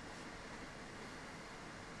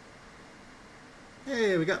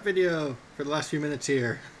 Hey, we got video for the last few minutes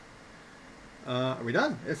here. Are we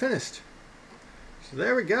done? It finished. So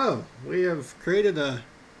there we go. We have created a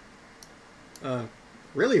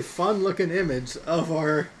really fun looking image of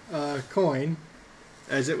our coin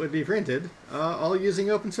as it would be printed, all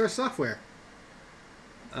using open source software.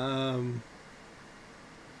 That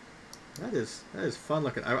is fun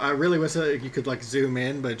looking. I really wish you could like zoom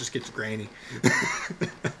in, but it just gets grainy.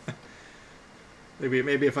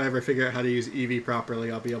 Maybe if I ever figure out how to use Eevee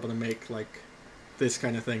properly, I'll be able to make like this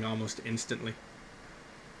kind of thing almost instantly.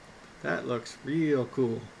 That looks real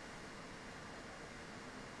cool.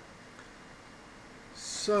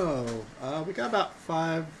 So we got about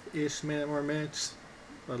 5-ish more minutes.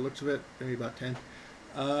 By the looks of it, maybe about 10.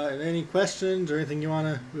 Any questions or anything we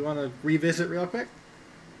wanna revisit real quick?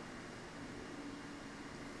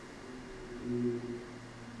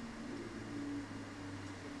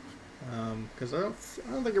 Because I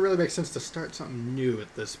don't think it really makes sense to start something new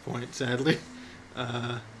at this point, sadly.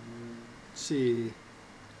 Let's see.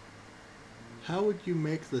 How would you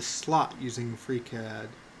make the slot using FreeCAD?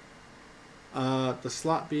 The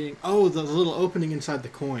slot being... Oh, the little opening inside the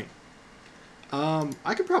coin.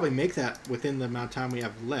 I could probably make that within the amount of time we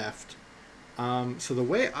have left. So the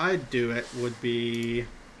way I'd do it would be...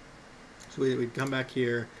 So we'd come back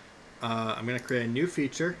here. I'm going to create a new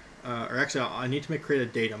feature. Or actually, I need to create a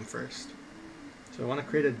datum first. So I want to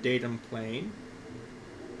create a datum plane.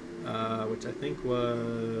 Which I think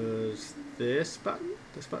was this button?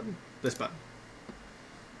 This button? This button.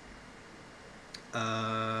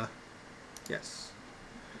 Yes.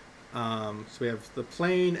 So we have the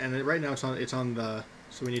plane, and right now it's on the.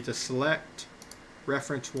 So we need to select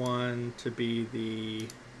reference 1 to be the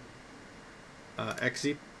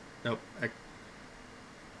XY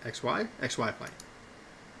plane.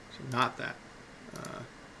 So not that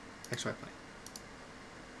XY plane.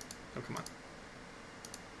 Oh, come on.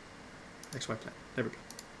 XY plane. There we go.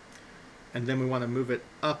 And then we want to move it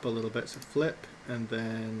up a little bit. So flip, and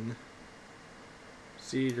then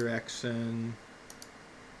Z direction.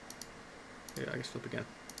 Yeah, I guess flip again.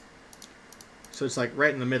 So it's like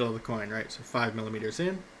right in the middle of the coin, right? So 5 millimeters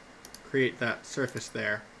in. Create that surface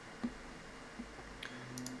there.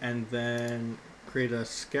 And then create a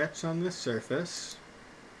sketch on this surface.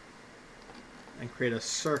 And create a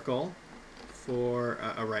circle for...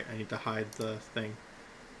 oh, right, I need to hide the thing.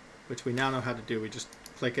 Which we now know how to do. We just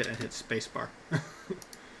click it and hit spacebar.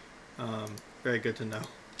 Very good to know.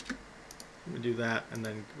 I'm going to do that and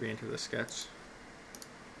then re-enter the sketch.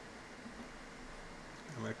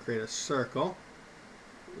 I'm going to create a circle,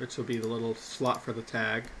 which will be the little slot for the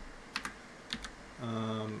tag.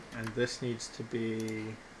 And this needs to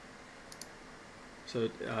be... So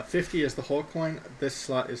 50 is the whole coin. This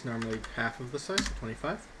slot is normally half of the size, so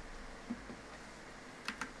 25.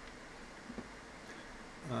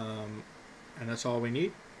 And that's all we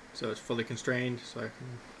need. So it's fully constrained. So I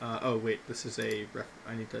can. Oh wait, this is a.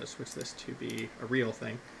 I need to switch this to be a real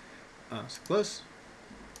thing. So close.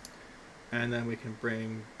 And then we can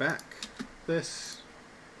bring back this.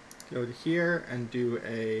 Go to here and do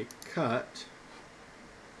a cut.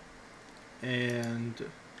 And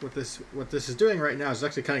what this is doing right now is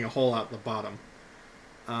actually cutting a hole out the bottom.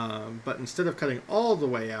 But instead of cutting all the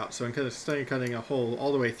way out, so instead of cutting a hole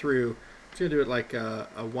all the way through, I'm going to do it like a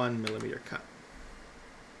 1 millimeter cut.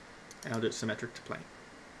 And I'll do it symmetric to plane.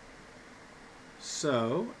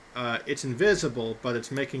 So it's invisible, but it's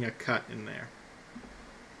making a cut in there.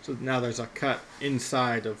 So now there's a cut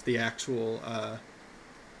inside of the actual... I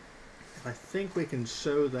think we can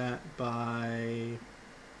show that by...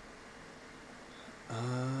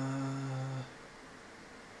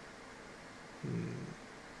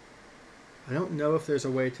 I don't know if there's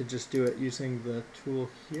a way to just do it using the tool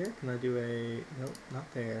here. Can I do a... Nope,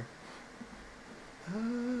 not there.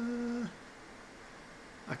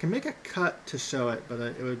 I can make a cut to show it, but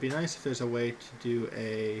it would be nice if there's a way to do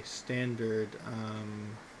a standard...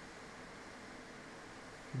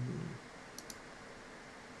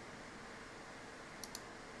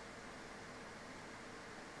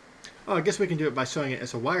 Oh, I guess we can do it by showing it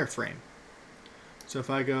as a wireframe. So if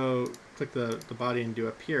I go click the body and do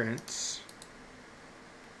appearance,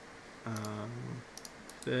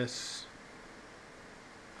 this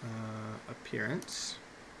appearance,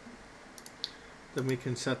 then we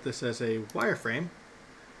can set this as a wireframe.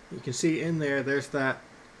 You can see in there, there's that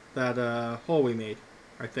hole we made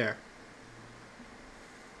right there.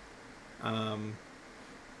 I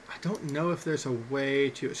don't know if there's a way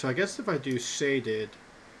to... So I guess if I do shaded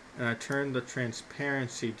and I turn the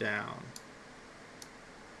transparency down,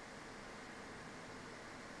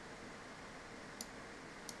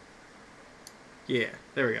 yeah,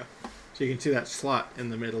 there we go. So you can see that slot in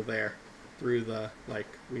the middle there through the like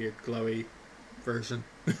weird glowy version.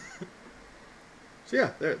 So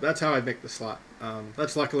yeah, that's how I make the slot.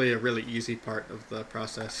 That's luckily a really easy part of the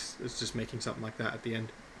process. It's just making something like that at the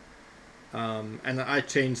end. And I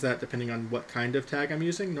change that depending on what kind of tag I'm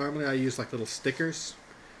using. Normally I use like little stickers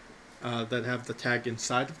that have the tag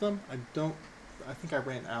inside of them. I think I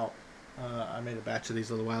ran out. I made a batch of these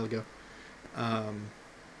a little while ago.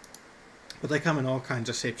 But they come in all kinds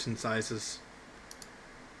of shapes and sizes.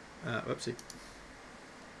 Whoopsie.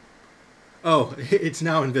 Oh, it's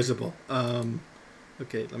now invisible.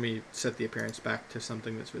 Okay, let me set the appearance back to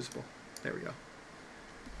something that's visible. There we go.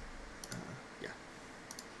 Yeah.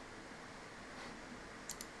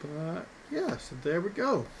 But yeah, so there we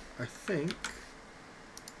go. I think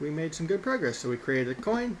we made some good progress. So we created a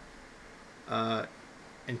coin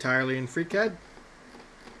entirely in FreeCAD.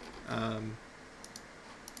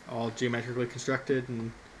 All geometrically constructed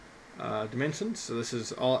and dimensions. So this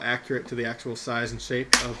is all accurate to the actual size and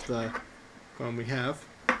shape of the coin we have.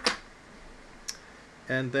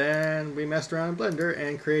 And then we messed around in Blender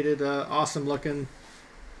and created an awesome looking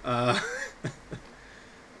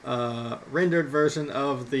rendered version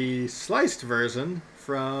of the sliced version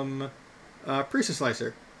from Prusa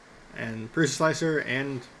Slicer. And Prusa Slicer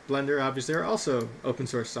and Blender obviously are also open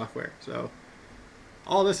source software. So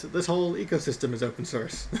all this whole ecosystem is open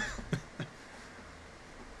source.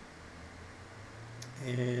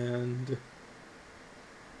 And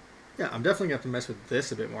yeah, I'm definitely going to have to mess with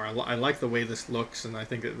this a bit more. I like the way this looks, and I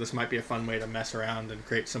think that this might be a fun way to mess around and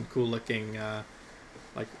create some cool looking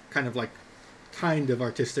kind of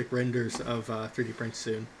artistic renders of 3D prints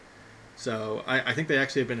soon. So I think they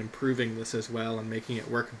actually have been improving this as well and making it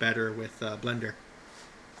work better with Blender.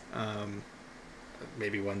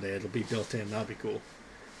 Maybe one day it'll be built in. That'll be cool.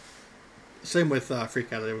 Same with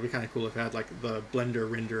FreeCAD. It would be kind of cool if it had like the Blender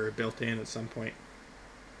renderer built in at some point.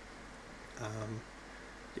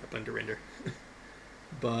 Yeah, Blender render.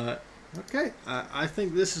 But okay, I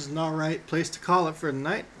think this is an alright place to call it for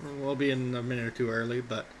tonight. We'll be in a minute or two early,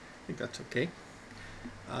 but I think that's okay.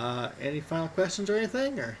 Any final questions or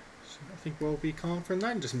anything? Or I think we'll be calling for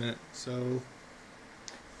tonight in just a minute. So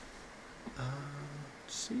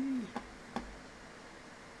let's see.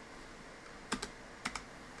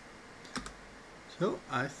 So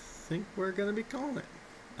I think we're gonna be calling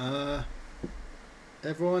it.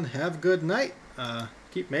 Everyone have a good night.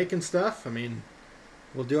 Keep making stuff. I mean,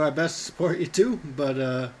 we'll do our best to support you too.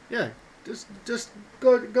 But yeah, just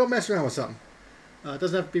go mess around with something. It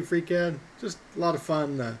doesn't have to be FreeCAD. Just a lot of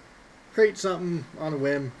fun. Create something on a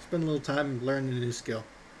whim. Spend a little time learning a new skill.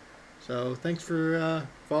 So thanks for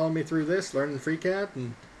following me through this, learning FreeCAD,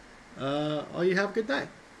 and all you have a good night.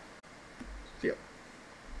 See ya.